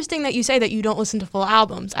it's interesting that you say that you don't listen to full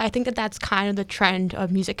albums. I think that that's kind of the trend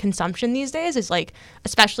of music consumption these days, is like,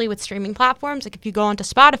 especially with streaming platforms. Like if you go onto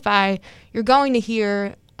Spotify, you're going to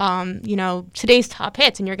hear, today's top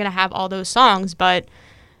hits, and you're going to have all those songs, but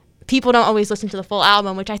people don't always listen to the full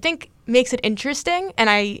album, which I think makes it interesting. And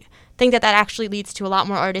I think that actually leads to a lot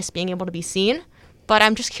more artists being able to be seen. But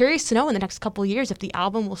I'm just curious to know in the next couple of years if the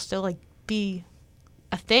album will still like be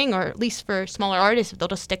a thing, or at least for smaller artists, if they'll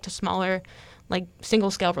just stick to smaller, like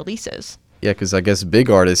single scale releases. Yeah, because I guess big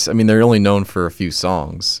artists, I mean, they're only known for a few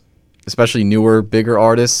songs, especially newer, bigger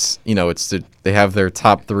artists. You know, they have their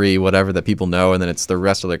top three, whatever, that people know, and then it's the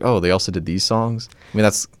rest are like, oh, they also did these songs. I mean,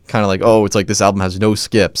 that's kind of like, oh, it's like this album has no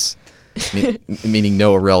skips, meaning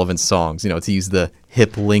no irrelevant songs, to use the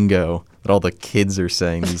hip lingo that all the kids are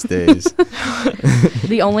saying these days.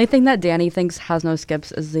 The only thing that Danny thinks has no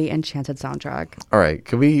skips is the Enchanted soundtrack. All right,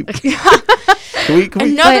 can we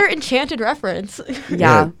Another Enchanted reference.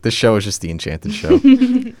 Yeah. this show is just the Enchanted show.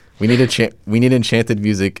 we need Enchanted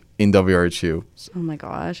music in WRHU. Oh my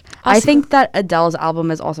gosh. I think that Adele's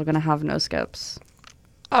album is also going to have no skips.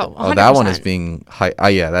 Oh, 100%. Oh, that one is being hype.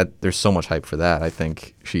 There's so much hype for that. I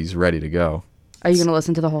think she's ready to go. Are you going to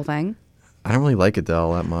listen to the whole thing? I don't really like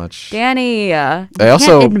Adele that much. Danny, you I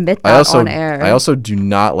also can't admit that on air. I also do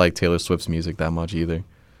not like Taylor Swift's music that much either.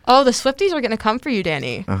 Oh, the Swifties are going to come for you,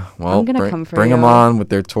 Danny. Well, I'm gonna come for bring you. them on with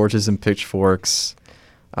their torches and pitchforks.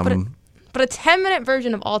 But a 10-minute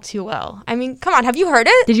version of All Too Well. I mean, come on, have you heard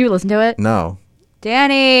it? Did you listen to it? No,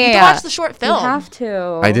 Danny. You have to watch the short film. You have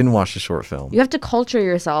to. I didn't watch the short film. You have to culture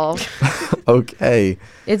yourself. Okay.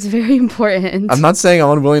 It's very important. I'm not saying I'm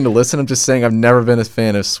unwilling to listen. I'm just saying I've never been a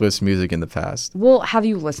fan of Swift's music in the past. Well, have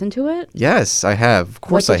you listened to it? Yes, I have. Of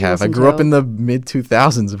course I did you have. I listen grew up to? in the mid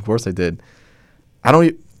 2000s. Of course I did. I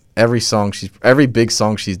don't. Every big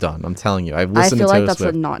song she's done. I'm telling you, I've I listened feel to like Taylor that's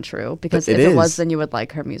Swift. not true, because It if it was, is. then you would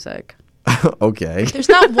like her music. Okay. There's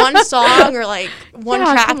not one song or like one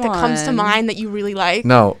Yeah, track come that comes to on. mind that you really like.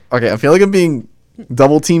 No. Okay. I feel like I'm being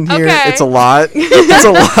double teamed here. Okay. It's a lot. It's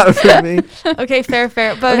a lot for me. Okay, fair.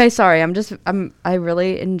 But Okay, sorry. I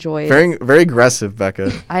really enjoy it. Very, very aggressive,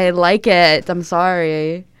 Becca. I like it. I'm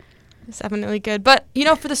sorry. it's definitely good. But,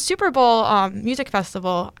 for the Super Bowl music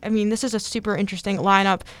festival, I mean, this is a super interesting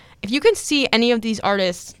lineup. If you can see any of these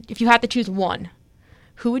artists, if you had to choose one,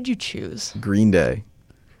 who would you choose? Green Day.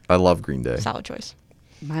 I love Green Day. Solid choice.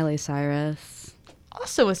 Miley Cyrus.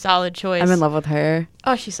 also a solid choice. I'm in love with her.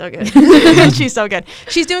 Oh, she's so good. She's so good.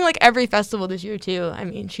 She's doing like every festival this year too. I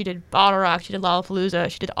mean, she did Bottle Rock, she did Lollapalooza,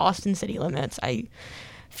 she did Austin City Limits. I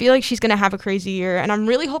feel like she's gonna have a crazy year, and I'm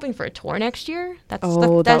really hoping for a tour next year. That's That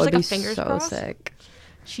would like be a fingers so crossed. sick.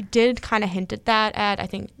 She did kind of hint at that at I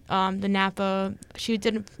think the Napa. She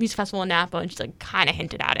did a music festival in Napa, and she's like kind of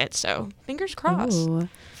hinted at it. So fingers crossed. Ooh.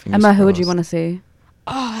 Fingers Emma, who would you crossed. want to see?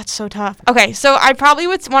 Oh, that's so tough. Okay, so I probably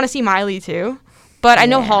would want to see Miley too, but I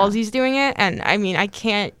know Yeah. Halsey's doing it, and I mean I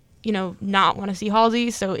can't not want to see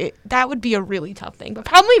Halsey, so that would be a really tough thing. But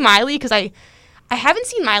probably Miley because I haven't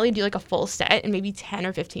seen Miley do like a full set in maybe 10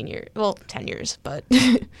 or 15 years. Well, 10 years, but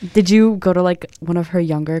Did you go to like one of her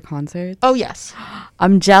younger concerts? oh yes.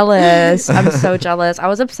 I'm jealous. I'm so jealous. I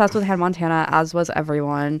was obsessed with Hannah Montana, as was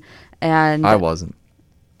everyone. And I wasn't.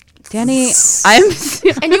 Danny, I'm.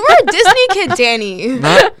 And you were a Disney kid, Danny.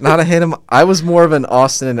 Not a Hannah. I was more of an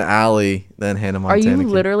Austin and Ally than Hannah Are Montana. you kid.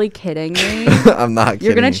 literally kidding me? I'm not kidding.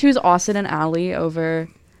 You're gonna choose Austin and Ally over.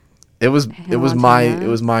 It was Hannah my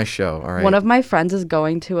Montana? show. All right. One of my friends is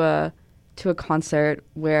going to a concert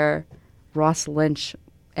where Ross Lynch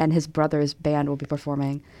and his brother's band will be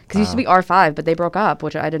performing. Because it used to be R5, but they broke up,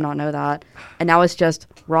 which I did not know that. And now it's just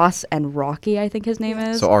Ross and Rocky, I think his name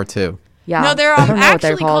is. so R2. Yeah. No, they're I don't know what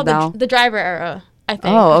they're actually called now. the Driver Era, I think.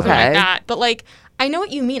 Oh, or something okay. Like that. But like, I know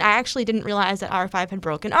what you mean. I actually didn't realize that R5 had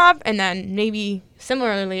broken up, and then maybe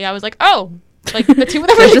similarly, I was like, oh, like the two of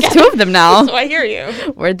them. There's are just together. two of them now. So I hear you.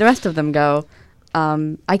 Where'd the rest of them go?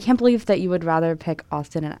 I can't believe that you would rather pick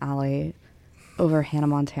Austin and Ally over Hannah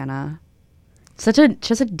Montana.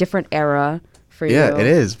 Just a different era for you. Yeah, it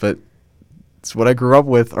is, but it's what I grew up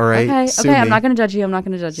with. All right. Okay, Sue okay. I'm me. not gonna judge you. I'm not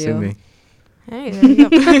gonna judge Sue you. me. Hey, there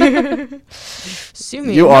you go. Sue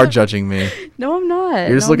me. You are judging me. No, I'm not.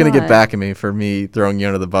 You're just No, I'm looking to get not. back at me for me throwing you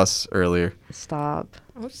under the bus earlier. Stop.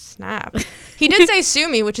 Oh snap! He did say "Sue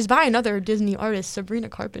Me," which is by another Disney artist, Sabrina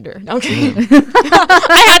Carpenter. No, I'm kidding.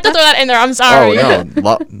 I had to throw that in there. I'm sorry. Oh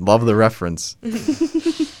no, love the reference.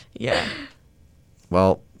 Yeah.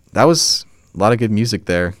 Well, that was a lot of good music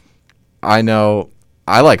there. I know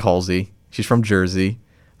I like Halsey. She's from Jersey.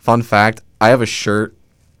 Fun fact, I have a shirt.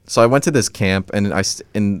 So I went to this camp, and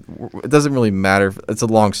it doesn't really matter. It's a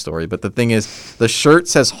long story, but the thing is, the shirt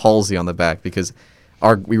says Halsey on the back because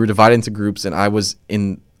we were divided into groups, and I was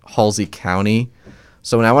in Halsey County.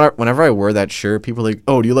 So whenever I wear that shirt, people are like,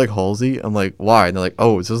 "Oh, do you like Halsey?" I'm like, "Why?" And they're like,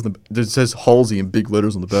 "Oh, it says Halsey in big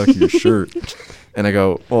letters on the back of your shirt." And I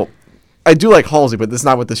go, "Well, I do like Halsey, but that's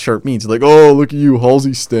not what this shirt means." They're like, "Oh, look at you,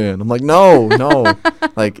 Halsey stan." I'm like, "No,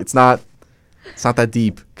 like it's not that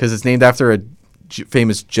deep because it's named after a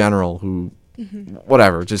famous general who,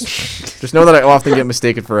 whatever. Just know that I often get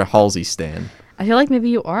mistaken for a Halsey stan. I feel like maybe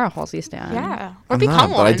you are a Halsey stan. Yeah. Or I'm become not,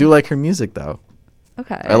 one. but I do like her music though.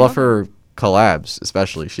 Okay. I love her collabs,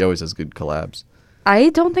 especially. She always has good collabs. I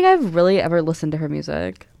don't think I've really ever listened to her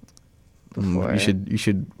music before. You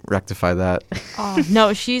should rectify that. Oh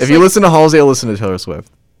no, she's. If you listen to Halsey, I'll listen to Taylor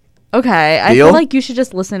Swift. Okay, I Deal? feel like you should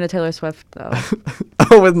just listen to Taylor Swift though.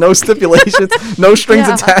 Oh, with no stipulations, no strings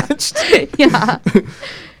Yeah. attached. Yeah.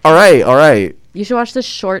 All right. You should watch this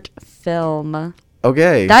short film.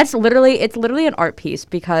 Okay. It's literally an art piece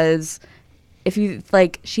because if you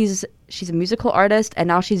like she's a musical artist and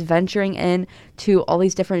now she's venturing in to all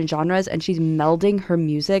these different genres and she's melding her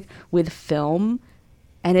music with film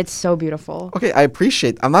and it's so beautiful. Okay, I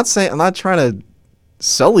appreciate. I'm not trying to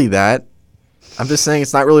sully that. I'm just saying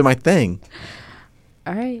it's not really my thing.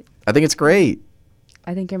 All right. I think it's great.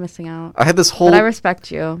 I think you're missing out. I had this whole But I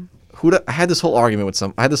respect you. I had this whole argument with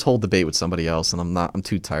I had this whole debate with somebody else, and I'm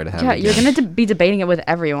too tired of having Yeah, it you're again. going to be debating it with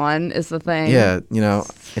everyone is the thing. Yeah,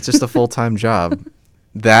 it's just a full-time job.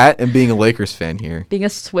 That and being a Lakers fan here. Being a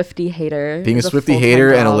Swiftie hater. Being a is Swiftie full-time hater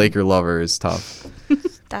and a job. Laker lover is tough.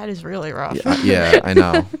 That is really rough. Yeah, I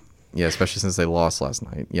know. Yeah, especially since they lost last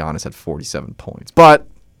night. Giannis had 47 points. But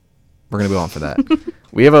we're going to go on for that.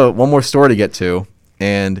 We have one more story to get to,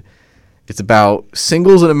 and it's about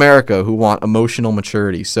singles in America who want emotional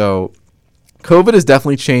maturity. So COVID has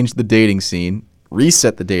definitely changed the dating scene,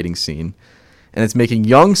 reset the dating scene, and it's making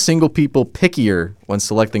young single people pickier when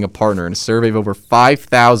selecting a partner. In a survey of over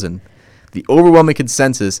 5,000, the overwhelming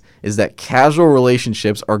consensus is that casual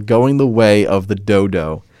relationships are going the way of the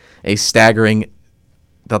dodo. A staggering...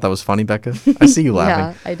 Thought that was funny, Becca? I see you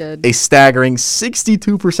laughing. Yeah, I did. A staggering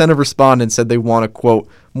 62% of respondents said they want a, quote,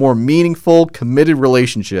 more meaningful, committed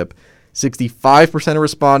relationship. 65% of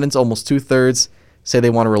respondents, almost two-thirds, say they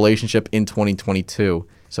want a relationship in 2022.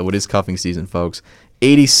 So it is cuffing season, folks.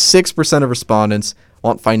 86% of respondents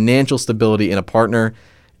want financial stability in a partner.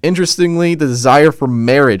 Interestingly, the desire for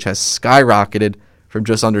marriage has skyrocketed from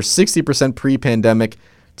just under 60% pre-pandemic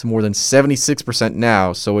to more than 76%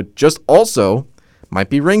 now. So it just also might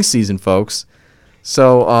be ring season, folks.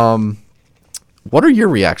 So what are your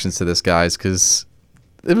reactions to this, guys? Because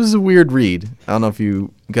it was a weird read. I don't know if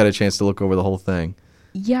you got a chance to look over the whole thing.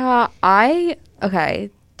 Yeah, okay,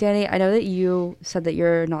 Danny, I know that you said that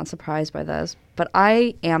you're not surprised by this, but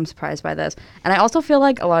I am surprised by this. And I also feel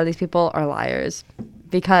like a lot of these people are liars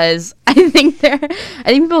because I think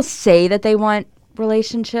people say that they want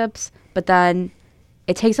relationships, but then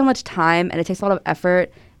it takes so much time and it takes a lot of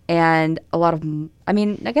effort and a lot of, I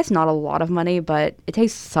mean, I guess not a lot of money, but it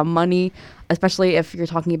takes some money, especially if you're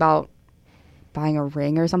talking about buying a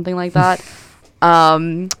ring or something like that.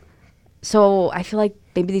 So I feel like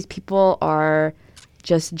maybe these people are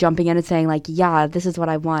just jumping in and saying like, yeah, this is what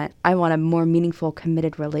I want. I want a more meaningful,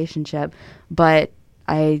 committed relationship. But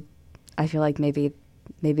I feel like maybe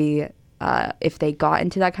if they got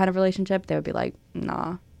into that kind of relationship, they would be like,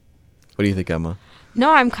 nah. What do you think, Emma?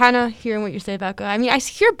 No, I'm kind of hearing what you say, Becca. I mean, I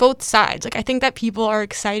hear both sides. Like, I think that people are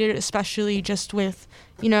excited, especially just with,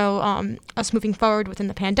 us moving forward within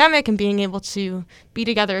the pandemic and being able to be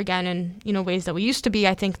together again in, ways that we used to be.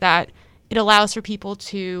 I think that it allows for people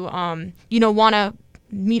to, want to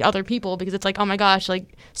meet other people because it's like, oh my gosh,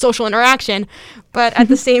 like social interaction. But at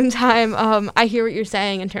the same time, I hear what you're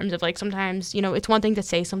saying in terms of like sometimes, it's one thing to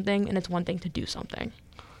say something and it's one thing to do something.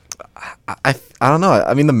 I don't know.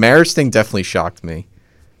 I mean, the marriage thing definitely shocked me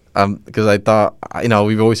because I thought,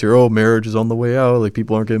 we've always heard, oh, marriage is on the way out. Like,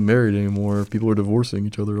 people aren't getting married anymore. People are divorcing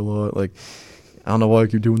each other a lot. Like, I don't know why I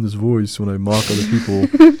keep doing this voice when I mock other people.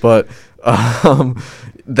 But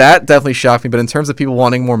that definitely shocked me. But in terms of people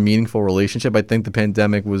wanting more meaningful relationship, I think the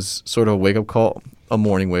pandemic was sort of a wake-up call, a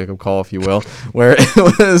morning wake-up call, if you will, where it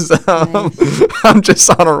was, I'm just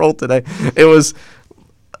on a roll today. It was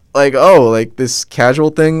like, oh, like this casual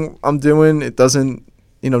thing I'm doing, it doesn't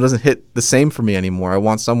hit the same for me anymore. I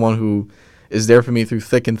want someone who is there for me through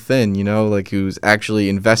thick and thin, like who's actually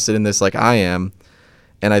invested in this like I am.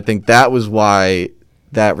 And I think that was why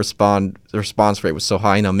that the response rate was so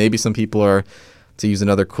high. Maybe some people are, to use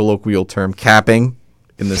another colloquial term, capping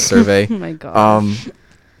in this survey. Oh my gosh.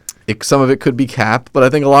 Some of it could be capped, but I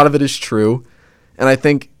think a lot of it is true. And I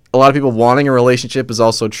think a lot of people wanting a relationship is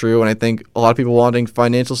also true. And I think a lot of people wanting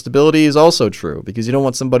financial stability is also true because you don't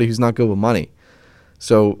want somebody who's not good with money.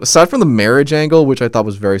 So aside from the marriage angle, which I thought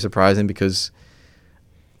was very surprising because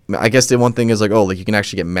I guess the one thing is like, oh, like you can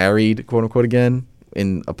actually get married, quote unquote, again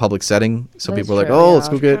in a public setting. So That's people are like, true,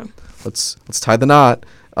 oh, yeah. let's tie the knot.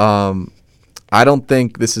 I don't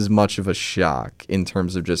think this is much of a shock in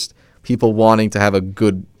terms of just people wanting to have a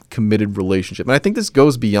good committed relationship. And I think this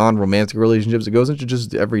goes beyond romantic relationships. It goes into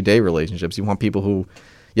just everyday relationships. You want people who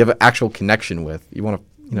you have an actual connection with. You want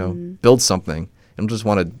to, build something. You don't just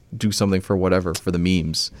want to do something for whatever, for the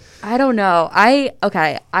memes. I don't know. I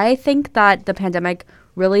think that the pandemic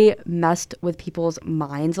really messed with people's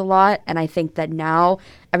minds a lot. And I think that now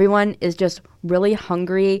everyone is just really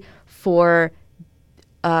hungry for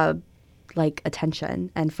like attention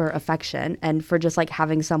and for affection and for just like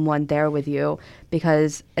having someone there with you,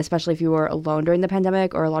 because especially if you were alone during the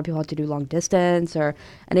pandemic, or a lot of people had to do long distance or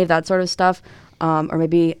any of that sort of stuff, or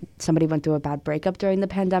maybe somebody went through a bad breakup during the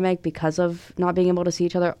pandemic because of not being able to see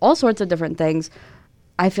each other, all sorts of different things.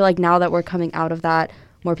 I feel like now that we're coming out of that,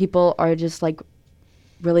 more people are just like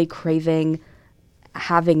really craving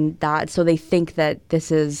having that, so they think that this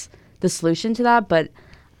is the solution to that. But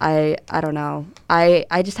I don't know.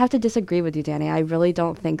 I just have to disagree with you, Danny. I really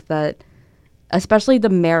don't think that, especially the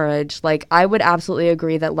marriage, like I would absolutely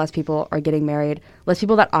agree that less people are getting married. Less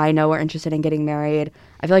people that I know are interested in getting married.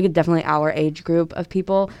 I feel like it's definitely our age group of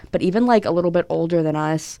people, but even like a little bit older than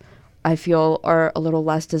us, I feel are a little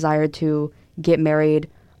less desired to get married.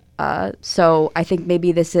 So I think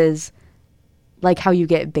maybe this is like how you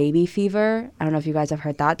get baby fever. I don't know if you guys have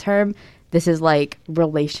heard that term. This is like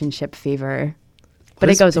relationship fever. But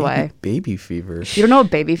it goes away. Baby fever. You don't know what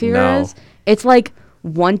baby fever is? It's like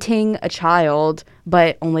wanting a child,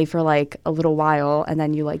 but only for like a little while, and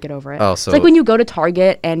then you like get over it. Oh, it's like when you go to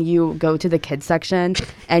Target and you go to the kids section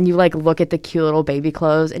and you like look at the cute little baby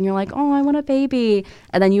clothes and you're like, oh, I want a baby.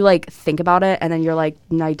 And then you like think about it and then you're like,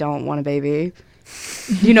 no, I don't want a baby.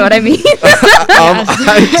 You know what I mean?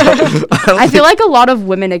 I feel like a lot of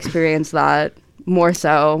women experience that more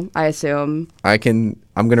so, I assume. I'm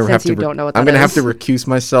gonna Since have to. you don't know what I'm that gonna have is. to recuse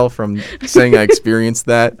myself from saying I experienced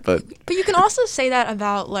that. But you can also say that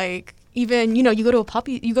about like even you go to a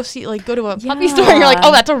puppy, go to a puppy Yeah. store, and you're like,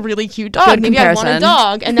 oh, that's a really cute dog. Good Maybe I want a comparison.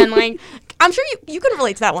 dog, and then like I'm sure you can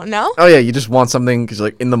relate to that one, no? oh yeah, you just want something because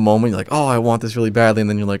like in the moment you're like, oh, I want this really badly, and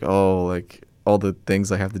then you're like, oh, like all the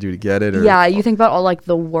things I have to do to get it. Or Yeah, you think about all like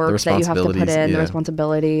the work that you have to put responsibilities, in, the yeah.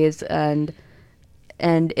 responsibilities, and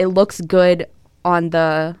it looks good on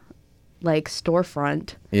the like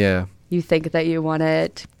storefront. Yeah. You think that you want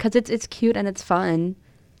it because it's cute and it's fun.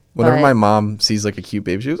 Whenever But- my mom sees like a cute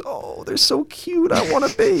baby, she goes, "Oh, they're so cute. I want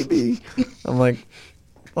a baby." I'm like,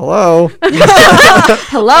 "Hello,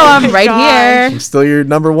 Hello, I'm right gosh. here. I'm still your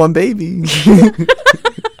number one baby."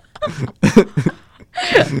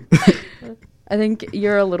 I think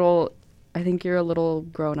you're a little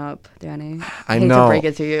grown up, Danny. I hate know. to break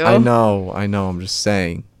it to you. I know. I'm just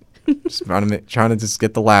saying. Just trying to just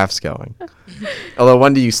get the laughs going. Although,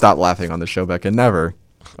 when do you stop laughing on the show, Becca? Never.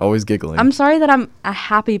 Always giggling. I'm sorry that I'm a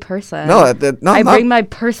happy person. no, no, I not- bring my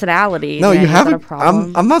personality. No, Danny. you Is that a haven't.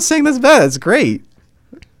 problem? I'm not saying that's bad. That's great.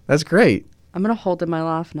 That's great. I'm gonna hold in my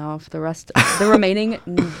laugh now for the remaining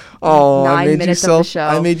Oh, 9 minutes of the show.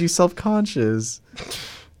 I made you self-conscious.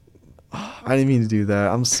 I didn't mean to do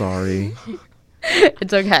that. I'm sorry.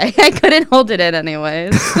 It's okay. I couldn't hold it in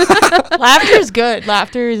anyways. Laughter is good.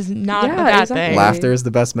 Laughter is not Yeah, a bad exactly. thing. Laughter is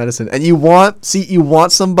the best medicine. And you want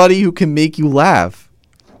somebody who can make you laugh.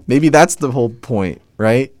 Maybe that's the whole point,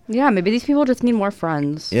 right? Yeah, maybe these people just need more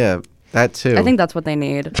friends. Yeah, that too. I think that's what they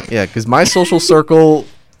need. Yeah, because my social circle,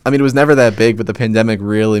 I mean, it was never that big, but the pandemic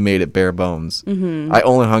really made it bare bones. Mm-hmm. I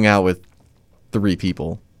only hung out with 3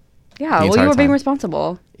 people. Yeah, the well, entire you were being time.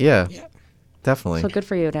 responsible. Yeah, definitely. So good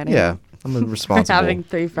for you, Danny. Yeah, I'm For responsible. having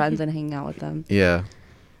 3 friends and hanging out with them. Yeah.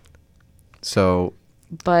 So,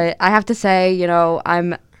 But I have to say,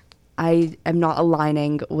 I am not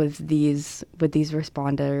aligning with these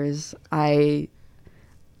responders.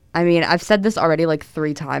 I mean, I've said this already like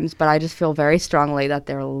 3 times, but I just feel very strongly that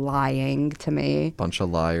they're lying to me. bunch of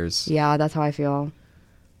liars. Yeah, that's how I feel.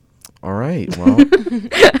 All right. Well,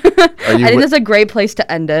 I think that's a great place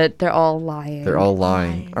to end it. They're all lying. they're all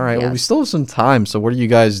lying. All right. Well, we Yes. still have some time. So, what are you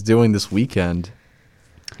guys doing this weekend?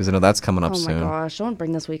 Because I know that's coming up Oh my soon. gosh, don't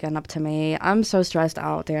bring this weekend up to me. I'm so stressed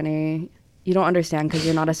out, Danny. You don't understand because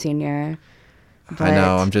you're not a senior. I know.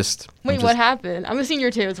 but- I'm just. Wait, what happened? I'm a senior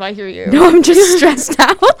too, so I hear you. No, I'm just stressed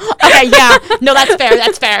out. Okay, yeah. No, that's fair.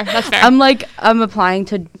 That's fair. That's fair. I'm applying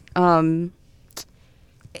to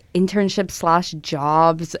internships /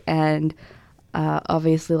 jobs, and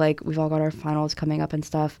obviously like we've all got our finals coming up and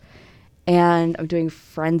stuff. And I'm doing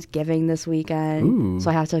Friendsgiving this weekend, Ooh. so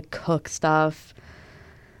I have to cook stuff.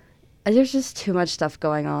 There's just too much stuff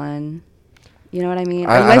going on. You know what I mean?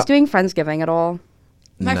 Are you I guys don't- doing Friendsgiving at all?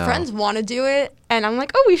 My No. friends want to do it, and I'm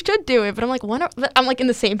like, oh, we should do it. But I'm like, I'm like in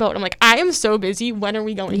the same boat. I'm like, I am so busy. When are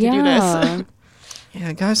we going to do this?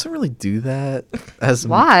 Yeah, guys don't really do that. As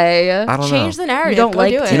Why? I don't Change know. the narrative. don't Go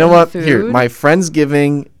like do to- it. You know what? Here, food. my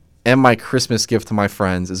Friendsgiving and my Christmas gift to my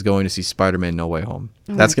friends is going to see Spider-Man: No Way Home.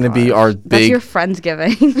 That's Oh my going to be gosh. our That's big. your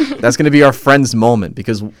Friendsgiving. That's going to be our friends moment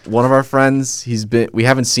because one of our friends, we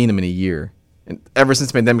haven't seen him in a year, and ever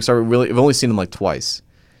since the pandemic started, we've only seen him like twice.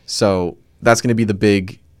 So that's going to be the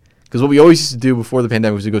big. Because what we always used to do before the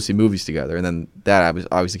pandemic was to go see movies together, and then that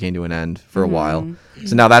obviously came to an end for a while.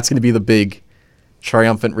 So now that's going to be the big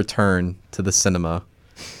triumphant return to the cinema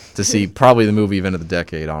to see probably the movie event of the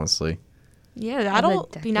decade, honestly. Yeah, that'll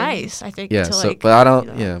be decade. nice. I think. Yeah. To So, like, but I don't.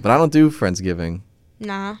 you know. Yeah, but I don't do Friendsgiving.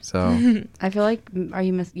 Nah. So I feel like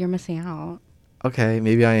you're missing out. okay,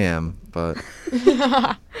 maybe I am, but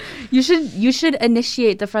You should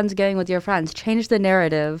initiate the Friendsgiving with your friends. Change the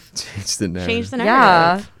narrative. change the narrative. Change the Yeah.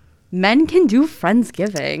 narrative. Men can do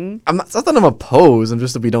Friendsgiving. It's not that I'm opposed. I'm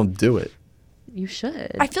just that we don't do it. You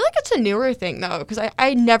should. I feel like it's a newer thing though, because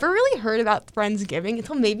I never really heard about Friendsgiving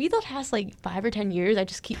until maybe the past like 5 or 10 years. I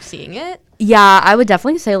just keep seeing it. Yeah, I would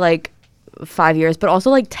definitely say like 5 years, but also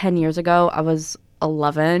like 10 years ago, I was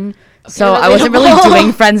 11. So I wasn't really relatable.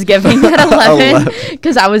 doing Friendsgiving at 11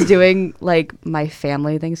 because I was doing like my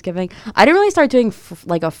family Thanksgiving. I didn't really start doing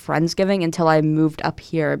like a Friendsgiving until I moved up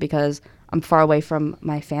here because I'm far away from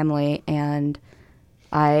my family and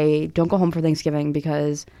I don't go home for Thanksgiving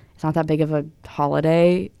because it's not that big of a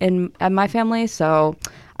holiday at my family. So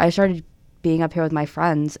I started being up here with my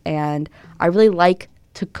friends, and I really like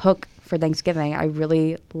to cook for Thanksgiving. I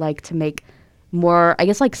really like to make more, I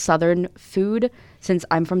guess, like Southern food, since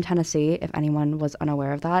I'm from Tennessee, if anyone was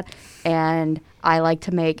unaware of that. And I like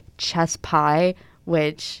to make chess pie,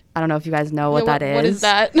 which I don't know if you guys know what that is. What is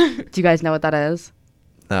that? Do you guys know what that is?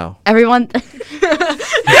 No. Everyone,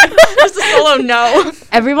 Just a solo no.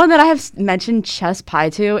 everyone that I have mentioned chess pie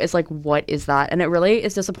to is like, what is that? And it really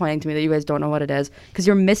is disappointing to me that you guys don't know what it is, because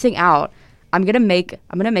you're missing out. I'm gonna make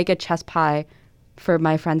a chess pie for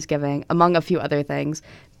my Friendsgiving, among a few other things.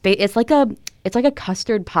 It's like a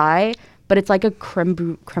custard pie, but it's like a creme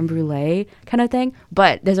brulee kind of thing.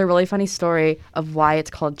 But there's a really funny story of why it's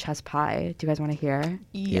called chess pie. Do you guys want to hear?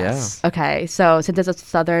 Yes. Okay, so since it's a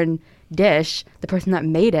southern dish, the person that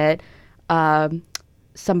made it,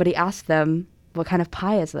 somebody asked them, what kind of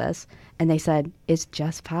pie is this? And they said, it's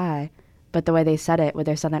just pie. But the way they said it with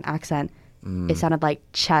their southern accent, it sounded like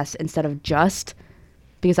chess instead of just,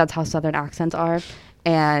 because that's how southern accents are.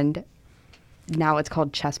 And now it's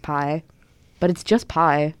called chess pie. But it's just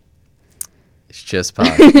pie. It's just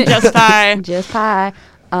pie. Just pie. Just pie.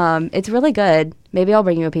 It's really good. Maybe I'll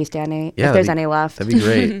bring you a piece, Danny, Yeah, if there's any left. That'd be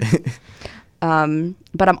great.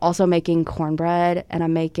 But I'm also making cornbread, and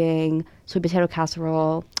I'm making sweet potato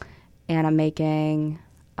casserole, and I'm making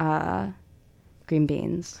green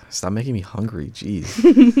beans. Stop making me hungry.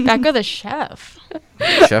 Jeez. Becca the chef.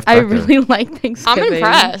 Chef I Becca. really like Thanksgiving. I'm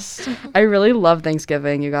impressed. I really love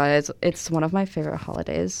Thanksgiving, you guys. It's one of my favorite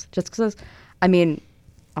holidays. Just because, I mean,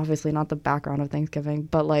 obviously not the background of Thanksgiving,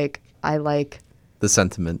 but like, I like, The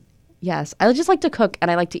sentiment. yes, I just like to cook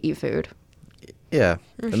and I like to eat food. Yeah.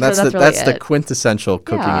 And sure that's that's the really that's the it. quintessential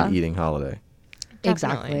cooking and Yeah. eating holiday.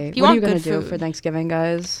 Exactly. If you What are want you going to good do food. for Thanksgiving,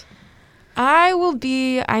 guys?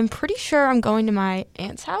 I'm pretty sure I'm going to my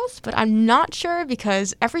aunt's house, but I'm not sure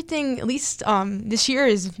because everything, at least this year,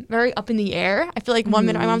 is very up in the air. I feel like one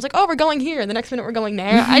minute my mom's like, oh, we're going here. The next minute we're going there.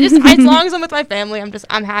 As long as I'm with my family,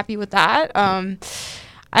 I'm happy with that.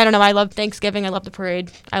 I don't know. I love Thanksgiving. I love the parade.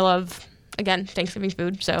 I love, again, Thanksgiving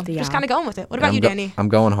food. So Yeah. just kind of going with it. What Yeah, about you, Danny? I'm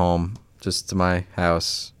going home, just to my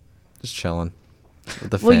house, just chilling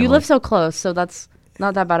with the Well, family. you live so close, so that's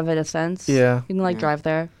not that bad of a distance. Yeah. You can like drive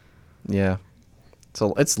there. Yeah.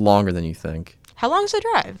 So it's longer than you think. How long is the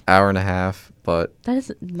drive? Hour and a half, but That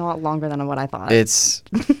is not longer than what I thought.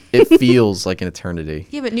 it feels like an eternity.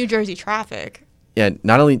 Yeah, but New Jersey traffic. Yeah,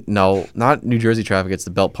 not New Jersey traffic, it's the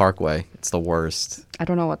Belt Parkway. It's the worst. I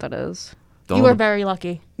don't know what that is. Don't You know are the- very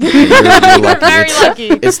lucky. you're lucky. Very It's- lucky.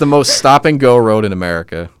 It's the most stop and go road in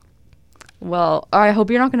America. Well, I hope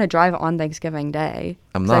you're not going to drive on Thanksgiving Day.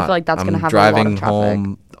 I'm 'cause not. I feel like that's going to I'm have a lot driving of traffic.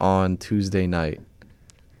 home on Tuesday night.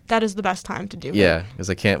 That is the best time to do it. Yeah, because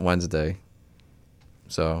I can't Wednesday.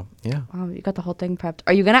 So, yeah. Wow, you got the whole thing prepped.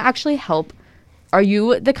 Are you going to actually help? Are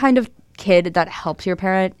you the kind of kid that helps your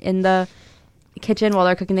parent in the kitchen while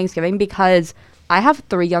they're cooking Thanksgiving? Because I have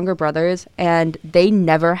 3 younger brothers, and they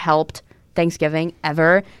never helped Thanksgiving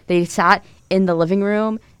ever. They sat in the living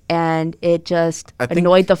room, and it just I think-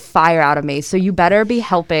 annoyed the fire out of me. So you better be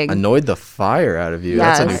helping. Annoyed the fire out of you.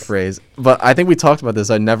 That's a new Yes. phrase. But I think we talked about this.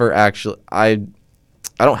 I never actually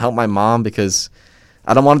I don't help my mom because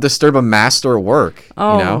I don't want to disturb a master at work.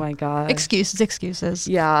 Oh you know? my god. Excuses.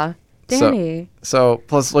 Yeah. So- Danny. So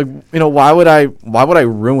plus, like, why would I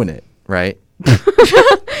ruin it, right?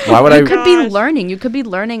 Why would You I? could be Gosh. learning. You could be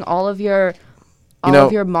learning all of your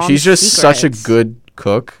mom's she's just such a secrets. good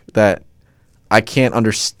cook that I can't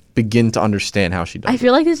begin to understand how she does. I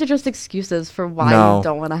feel like these are just excuses for why No, you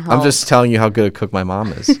don't want to help. I'm just telling you how good a cook my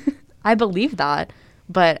mom is. I believe that,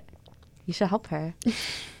 but you should help her.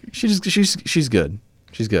 she's good.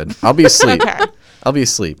 She's good. I'll be asleep. Okay. I'll be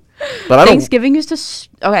asleep. But I don't. Thanksgiving used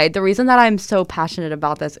to. Okay, the reason that I'm so passionate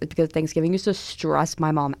about this is because Thanksgiving used to stress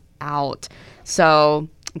my mom out. So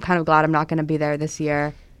I'm kind of glad I'm not going to be there this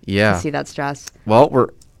year Yeah. to see that stress. Well,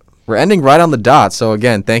 we're ending right on the dot. So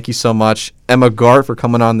again, thank you so much, Emma Gart, for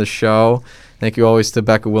coming on the show. Thank you always to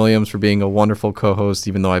Becca Williams for being a wonderful co-host,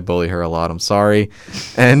 even though I bully her a lot. I'm sorry.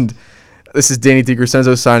 And this is Danny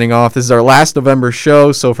DiCrescenzo signing off. This is our last November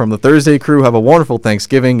show. So from the Thursday crew, have a wonderful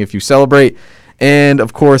Thanksgiving if you celebrate. And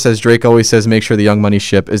of course, as Drake always says, make sure the Young Money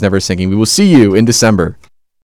ship is never sinking. We will see you in December.